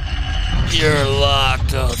 Your lock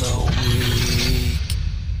of the week.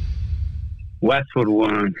 Westwood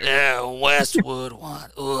won. Yeah, Westwood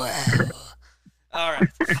won. Ooh. All right.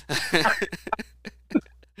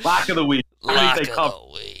 Lock of the week. Lock they of cover.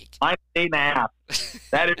 the week. Minus 8.5.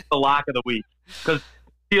 That is the lock of the week. Because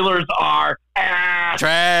Steelers are ass.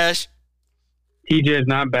 Trash. TJ is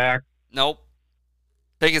not back. Nope.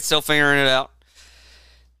 Pickett's still figuring it out.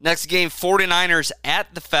 Next game, 49ers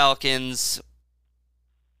at the Falcons.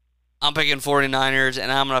 I'm picking 49ers,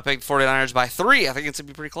 and I'm going to pick 49ers by 3. I think it's going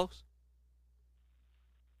to be pretty close.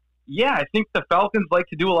 Yeah, I think the Falcons like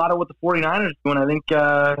to do a lot of what the 49ers do, and I think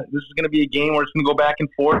this is going to be a game where it's going to go back and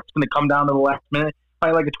forth. It's going to come down to the last minute.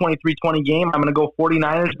 Probably like a 23-20 game. I'm going to go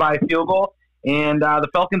 49ers by a field goal, and the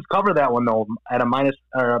Falcons cover that one, though, at a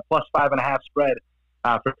plus 5.5 spread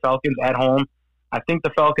for Falcons at home. I think the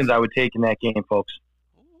Falcons I would take in that game, folks.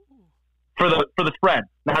 For the spread,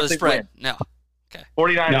 not For the spread. win. No. Okay.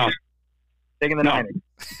 49ers. No. Taking the No. Niners.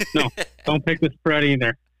 No, don't pick the spread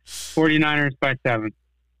either. 49ers by 7.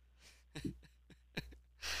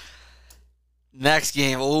 Next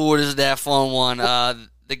game. Oh, this is that fun one.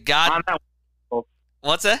 The God. On that one.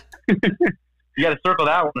 What's that? You got to circle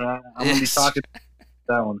that one. I'm going to be talking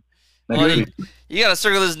that one. Well, you got to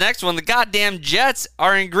circle this next one. The goddamn Jets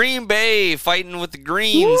are in Green Bay fighting with the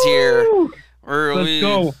Greens here. Let's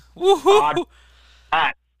go. Woohoo!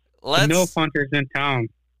 Hot. The MILF hunters in town.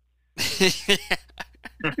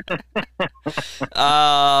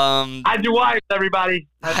 Hide your wives, everybody.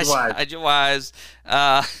 Hide your wives. Hide your wives.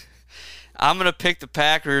 I'm going to pick the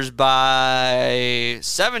Packers by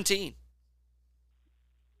 17.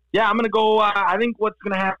 Yeah, I'm going to go. I think what's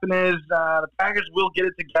going to happen is the Packers will get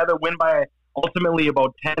it together, win by ultimately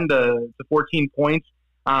about 10 to 14 points.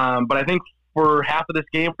 But I think for half of this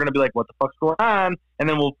game, we're going to be like, what the fuck's going on? And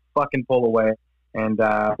then we'll fucking pull away. And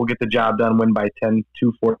we'll get the job done, win by 10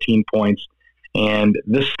 to 14 points. And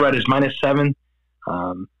this spread is -7.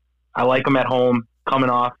 I like them at home, coming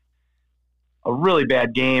off a really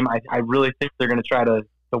bad game. I really think they're going to try to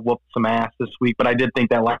whoop some ass this week. But I did think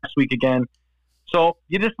that last week again. So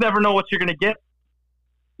you just never know what you're going to get.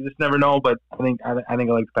 You just never know. But I think I like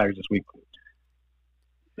the Packers this week.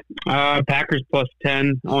 Packers plus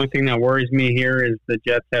 10. The only thing that worries me here is the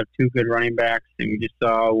Jets have 2 good running backs, and we just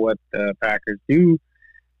saw what the Packers do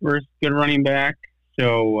versus good running back.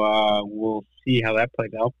 So we'll see how that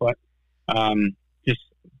plays out. But just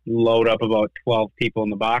load up about 12 people in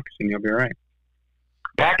the box, and you'll be all right.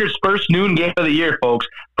 Packers' first noon game of the year, folks.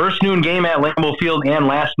 First noon game at Lambeau Field and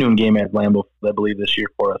last noon game at Lambeau, I believe, this year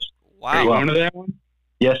for us. Wow. Are you going to that one?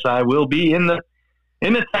 Yes, I will be in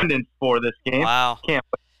attendance for this game. Wow. Can't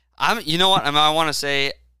wait. You know what? I want to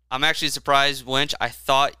say I'm actually surprised, Winch. I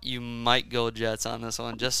thought you might go Jets on this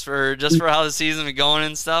one, just for how the season been going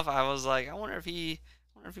and stuff. I was like, I wonder if he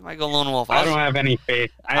might go lone wolf. I don't have any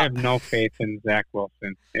faith. I have no faith in Zach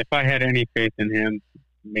Wilson. If I had any faith in him,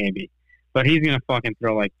 maybe. But he's gonna fucking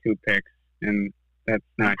throw like 2 picks, and that's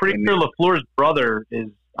not. Pretty sure LaFleur's brother is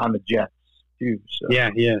on the Jets too. So.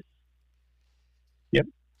 Yeah, he is. Yep.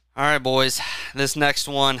 All right, boys. This next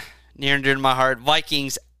one, near and dear to my heart.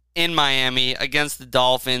 Vikings in Miami against the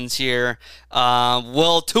Dolphins here.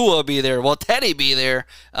 Will Tua be there? Will Teddy be there?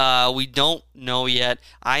 We don't know yet.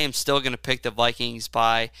 I am still going to pick the Vikings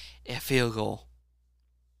by a field goal.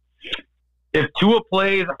 If Tua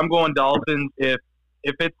plays, I'm going Dolphins.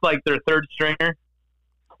 If it's like their third stringer,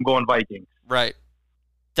 I'm going Vikings. Right.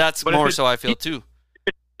 That's but more so I feel too. If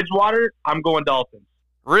it's Bridgewater, I'm going Dolphins.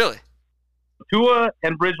 Really? Tua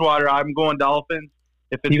and Bridgewater, I'm going Dolphins.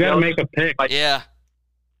 If it's you got to make a pick. Yeah.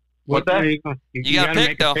 What's that? You got to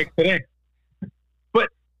pick, though. Pick today. But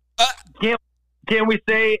can we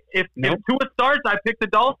say if Tua starts, I pick the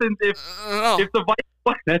Dolphins? If the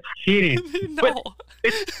Vikings, that's cheating. No. But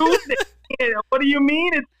it's Tuesday. What do you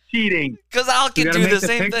mean it's cheating? Because I can do the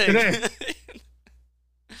same thing.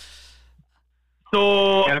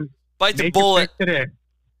 So bite the bullet today.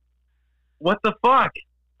 What the fuck?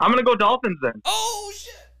 I'm gonna go Dolphins then. Oh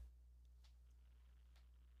shit!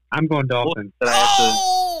 I'm going Dolphins.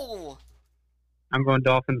 Oh! I'm going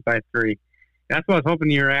Dolphins by 3. That's what I was hoping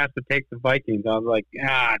your ass would take the Vikings. I was like,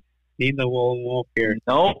 need the lone wolf here.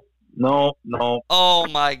 No. Oh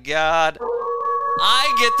my God!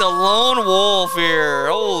 I get the lone wolf here.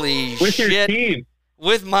 Holy With shit! your team.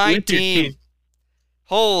 With my With your team.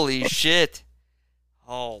 Holy shit!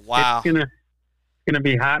 Oh wow! It's gonna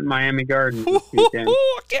be hot in Miami Gardens this weekend.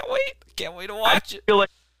 I can't wait! Can't wait to watch it. I feel like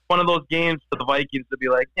one of those games for the Vikings to be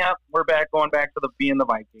like, yeah, we're going back to being the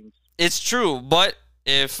Vikings. It's true, but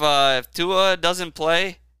if Tua doesn't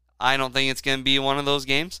play, I don't think it's gonna be one of those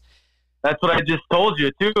games. That's what I just told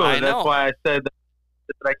you too. I know. That's why I said that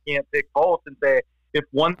I can't pick both and say if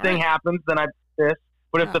one thing happens, then I pick this.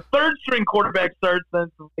 But if the third string quarterback starts, then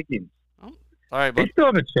it's the Vikings. All right, but They still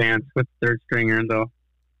have a chance with third stringer though,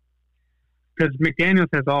 because McDaniels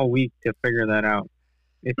has all week to figure that out.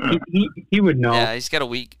 If he would know. yeah, he's got a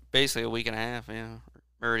week, basically a week and a half. Yeah,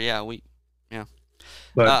 or a week. Yeah.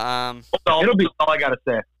 But It'll be all I gotta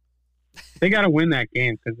say. They got to win that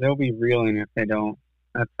game because they'll be reeling if they don't.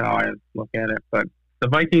 That's how I look at it. But the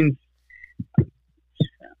Vikings,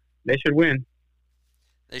 they should win.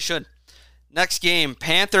 They should. Next game,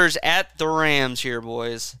 Panthers at the Rams here,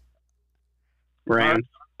 boys. Rams.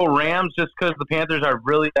 Rams just because the Panthers are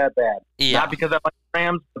really that bad. Yeah. Not because I like the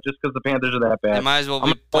Rams, but just because the Panthers are that bad. They might as well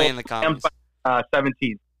be playing the comments. Rams by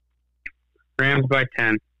 17. Rams by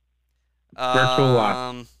 10. Virtual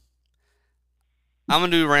lock. I'm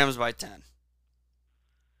going to do Rams by 10.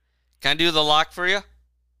 Can I do the lock for you?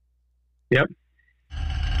 Yep.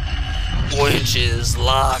 Winch's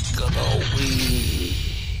lock of the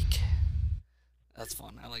week. That's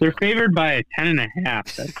fun. I like They're that. favored by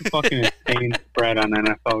 10.5. That's a fucking insane spread on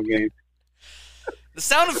NFL games. The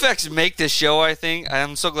sound effects make this show, I think.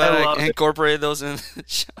 I'm so glad I incorporated those in the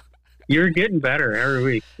show. You're getting better every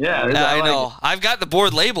week. Yeah, I know. I've got the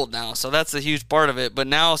board labeled now, so that's a huge part of it. But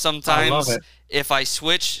now sometimes if I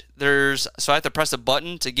switch, so I have to press a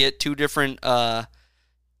button to get two different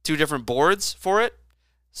boards for it.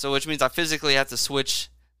 So which means I physically have to switch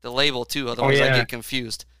the label too, otherwise I get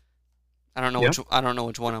confused. I don't know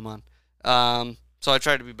which one I'm on. So I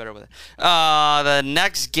try to be better with it. The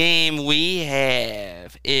next game we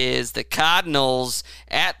have is the Cardinals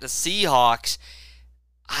at the Seahawks.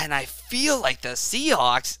 And I feel like the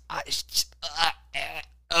Seahawks, I just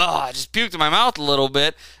puked in my mouth a little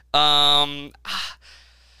bit. I'm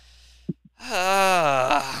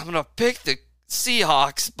going to pick the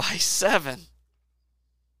Seahawks by 7.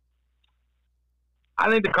 I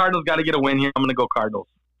think the Cardinals got to get a win here. I'm going to go Cardinals.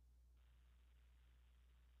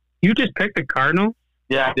 You just picked the Cardinals?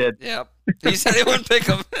 Yeah, I did. Yep. He said he wouldn't pick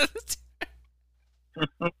them.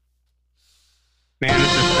 Man,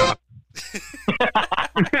 this is tough.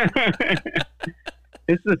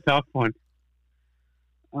 This is a tough one.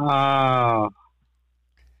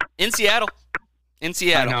 In Seattle.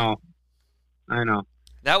 I know.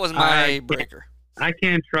 That was my breaker. I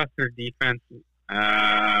can't trust their defense,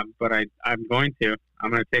 but I'm going to.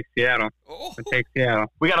 I'm going to take Seattle.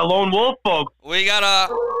 We got a lone wolf, folks. We got a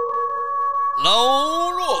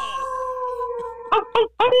lone wolf.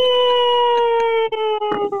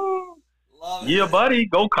 Yeah, buddy.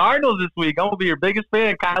 Go Cardinals this week. I'm going to be your biggest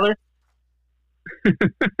fan, Kyler. God.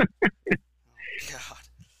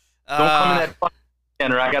 Don't come in that fucking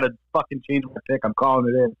center. I got to fucking change my pick. I'm calling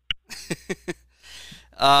it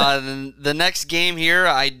in. The next game here,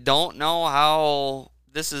 I don't know how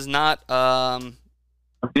this is not.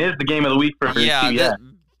 It is the game of the week for me. It's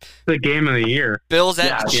the game of the year. Bills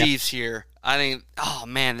at the Chiefs here. I think. Oh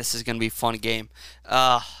man, this is gonna be a fun game.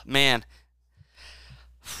 Man.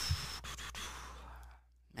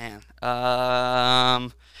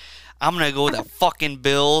 I'm gonna go with the fucking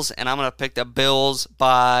Bills, and I'm gonna pick the Bills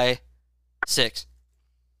by 6.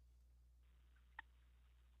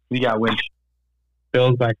 We got Winch.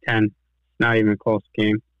 Bills by 10. Not even a close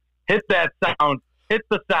game. Hit that sound. Hit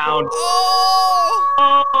the sound.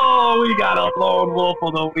 Oh, we got a lone wolf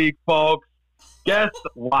of the week, folks. Guess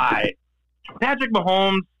why? Patrick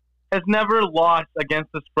Mahomes has never lost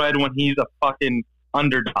against the spread when he's a fucking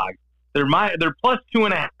underdog. They're plus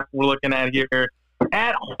 2.5 we're looking at here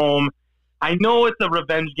at home. I know it's a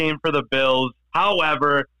revenge game for the Bills.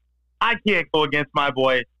 However, I can't go against my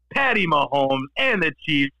boy Patty Mahomes and the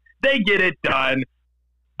Chiefs. They get it done.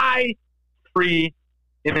 I free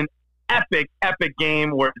in an epic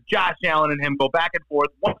game where Josh Allen and him go back and forth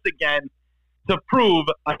once again to prove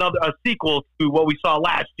a sequel to what we saw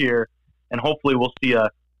last year, and hopefully we'll see a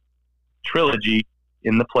trilogy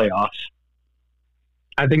in the playoffs.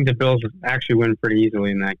 I think the Bills actually win pretty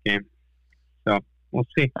easily in that game. So, we'll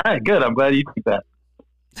see. All right, good. I'm glad you think that.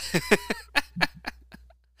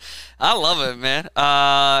 I love it, man.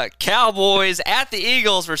 Cowboys at the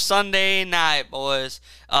Eagles for Sunday night, boys.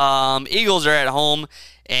 Eagles are at home,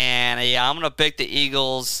 and yeah, I'm gonna pick the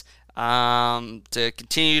Eagles to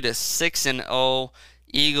continue to 6-0.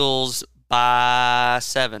 Eagles by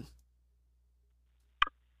 7.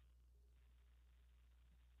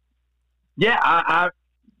 Yeah, I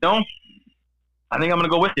think I'm going to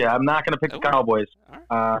go with you. I'm not going to pick the Cowboys.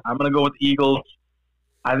 I'm going to go with the Eagles.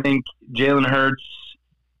 I think Jalen Hurts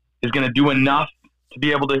is going to do enough to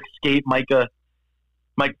be able to escape Mike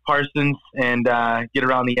Parsons and get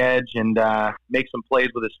around the edge and make some plays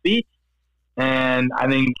with his feet. And I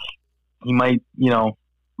think he might,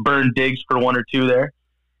 burn Diggs for 1 or 2 there.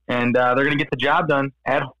 And they're going to get the job done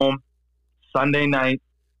at home Sunday night.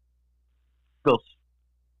 Eagles.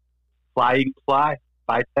 Fly, Eagles, fly.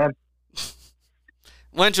 By 10.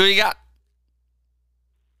 Lynch, what you got?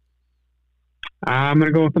 I'm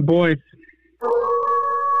going to go with the boys.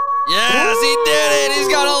 Yes, he did it. He's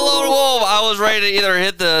got a lone wolf. I was ready to either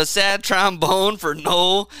hit the sad trombone for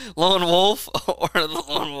no lone wolf or the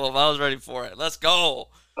lone wolf. I was ready for it. Let's go.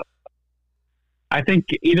 I think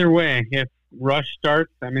either way, if Rush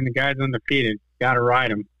starts, the guy's undefeated. Got to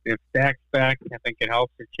ride him. If Dak's back, I think it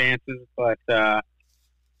helps their chances. But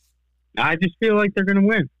I just feel like they're going to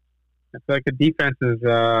win. I feel like the defense has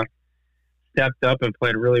stepped up and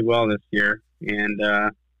played really well this year.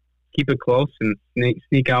 And keep it close and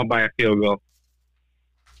sneak out by a field goal.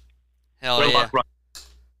 Hell yeah.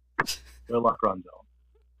 Good luck, Runzo.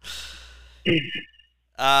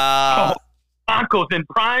 Broncos in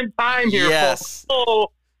prime time here, yes. folks.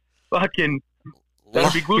 Oh, fucking better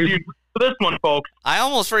be glued to for this one, folks. I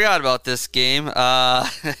almost forgot about this game.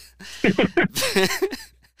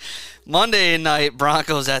 Monday night,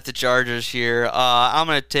 Broncos at the Chargers here. I'm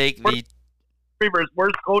going to take the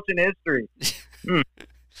worst coach in history.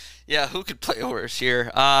 Yeah, who could play worse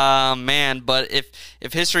here? Man, but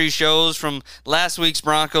if history shows from last week's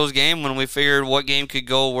Broncos game when we figured what game could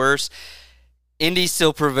go worse, Indy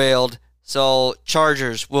still prevailed. So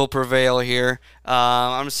Chargers will prevail here.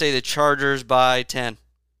 I'm going to say the Chargers by 10.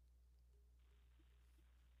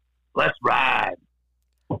 Let's ride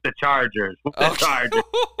with the Chargers. Chargers.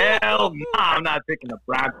 Hell no, I'm not picking the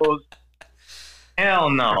Broncos. Hell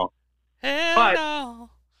no. No.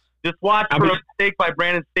 Just watch for a mistake by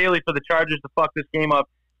Brandon Staley for the Chargers to fuck this game up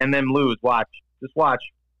and then lose. Watch. Just watch.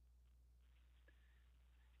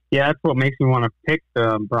 Yeah, that's what makes me want to pick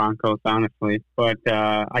the Broncos, honestly. But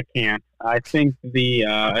I can't. I think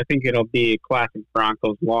it'll be a classic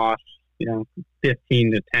Broncos loss.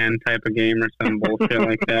 15-10 type of game or some bullshit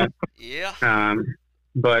like that. Yeah.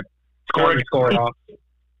 But score it off.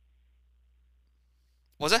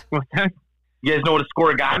 What's that? What's that? You guys know what a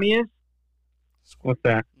scoregami is? What's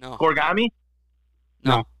that? No. Scoregami?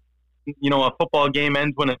 No. A football game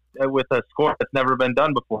ends with a score that's never been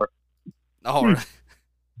done before. Oh, really?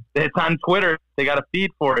 It's on Twitter. They got a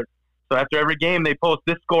feed for it. So after every game, they post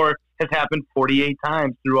this score has happened 48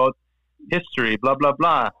 times throughout history, blah, blah,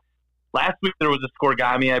 blah. Last week there was a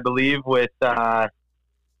scoregami, I believe, with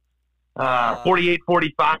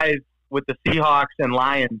 48-45 with the Seahawks and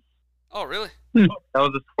Lions. Oh, really? That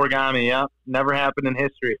was a scoregami, yeah. Never happened in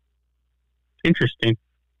history. Interesting.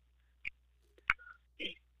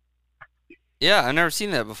 Yeah, I've never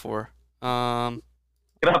seen that before. Get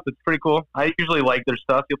up. It's pretty cool. I usually like their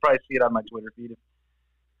stuff. You'll probably see it on my Twitter feed.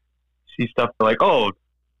 See stuff like, oh,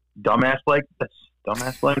 dumbass like this.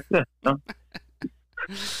 Dumbass like this. Huh?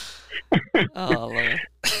 Oh, Lord.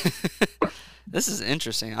 This is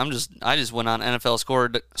interesting. I just went on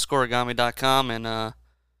NFLscoregami.com and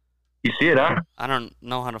you see it, huh? I don't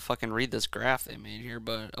know how to fucking read this graph they made here,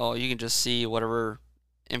 but you can just see whatever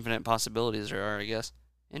infinite possibilities there are, I guess.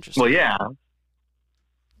 Interesting. Well, yeah.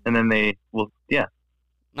 And then yeah.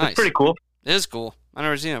 Nice. It's pretty cool. It is cool. I've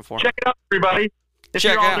never seen it before. Check it out, everybody. If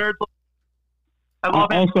Check you're all out. nerds, I love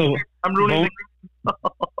it. I'm rooting.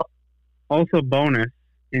 Also, bonus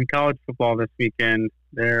in college football this weekend,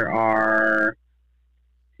 there are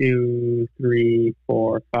 2, 3,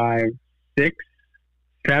 4, 5, 6,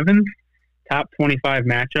 7 top 25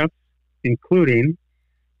 matchups, including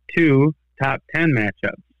 2 top 10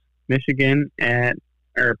 matchups.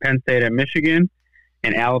 Penn State at Michigan,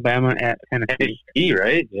 and Alabama at Tennessee. Tennessee,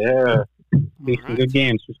 right? Yeah. Be some good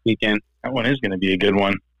games this weekend. That one is going to be a good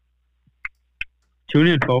one. Tune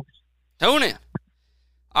in, folks. Tune in.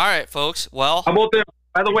 All right, folks. Well, how about them?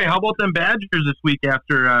 By the way, how about them Badgers this week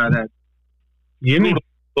after that Jimmy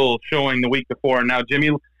showing the week before? Now Jimmy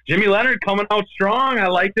Leonard coming out strong. I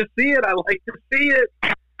like to see it.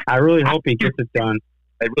 I really hope he gets it done.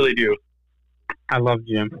 I really do. I love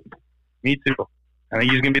Jim. Me too. I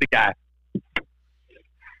think he's going to be the guy.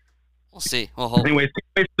 We'll see. We'll hope. Anyways,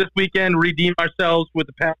 this weekend, redeem ourselves with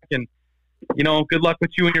the Pack, and good luck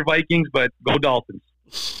with you and your Vikings. But go Dolphins.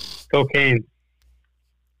 Cocaine.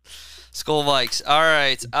 Skull Vikes. All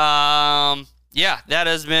right. Yeah, that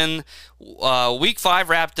has been week 5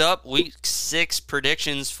 wrapped up. Week 6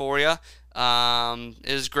 predictions for you.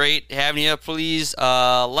 It was great having you. Please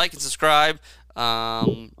like and subscribe,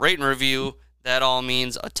 rate and review. That all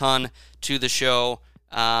means a ton to the show.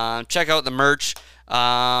 Check out the merch.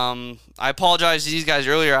 I apologize to these guys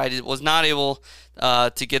earlier. I was not able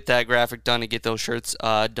to get that graphic done, to get those shirts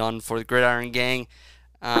done for the Gridiron Gang.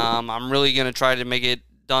 I'm really going to try to make it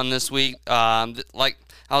done this week. Like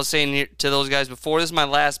I was saying to those guys before, this is my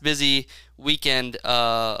last busy weekend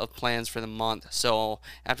of plans for the month. So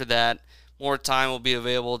after that, more time will be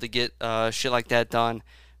available to get shit like that done.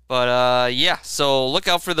 But yeah, so look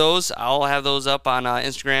out for those. I'll have those up on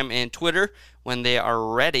Instagram and Twitter when they are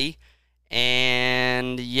ready.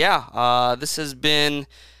 And yeah, this has been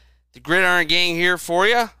the Gridiron Gang here for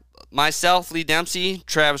you. Myself, Lee Dempsey,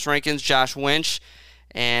 Travis Rankins, Josh Winch.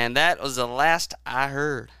 And that was the last I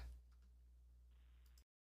heard.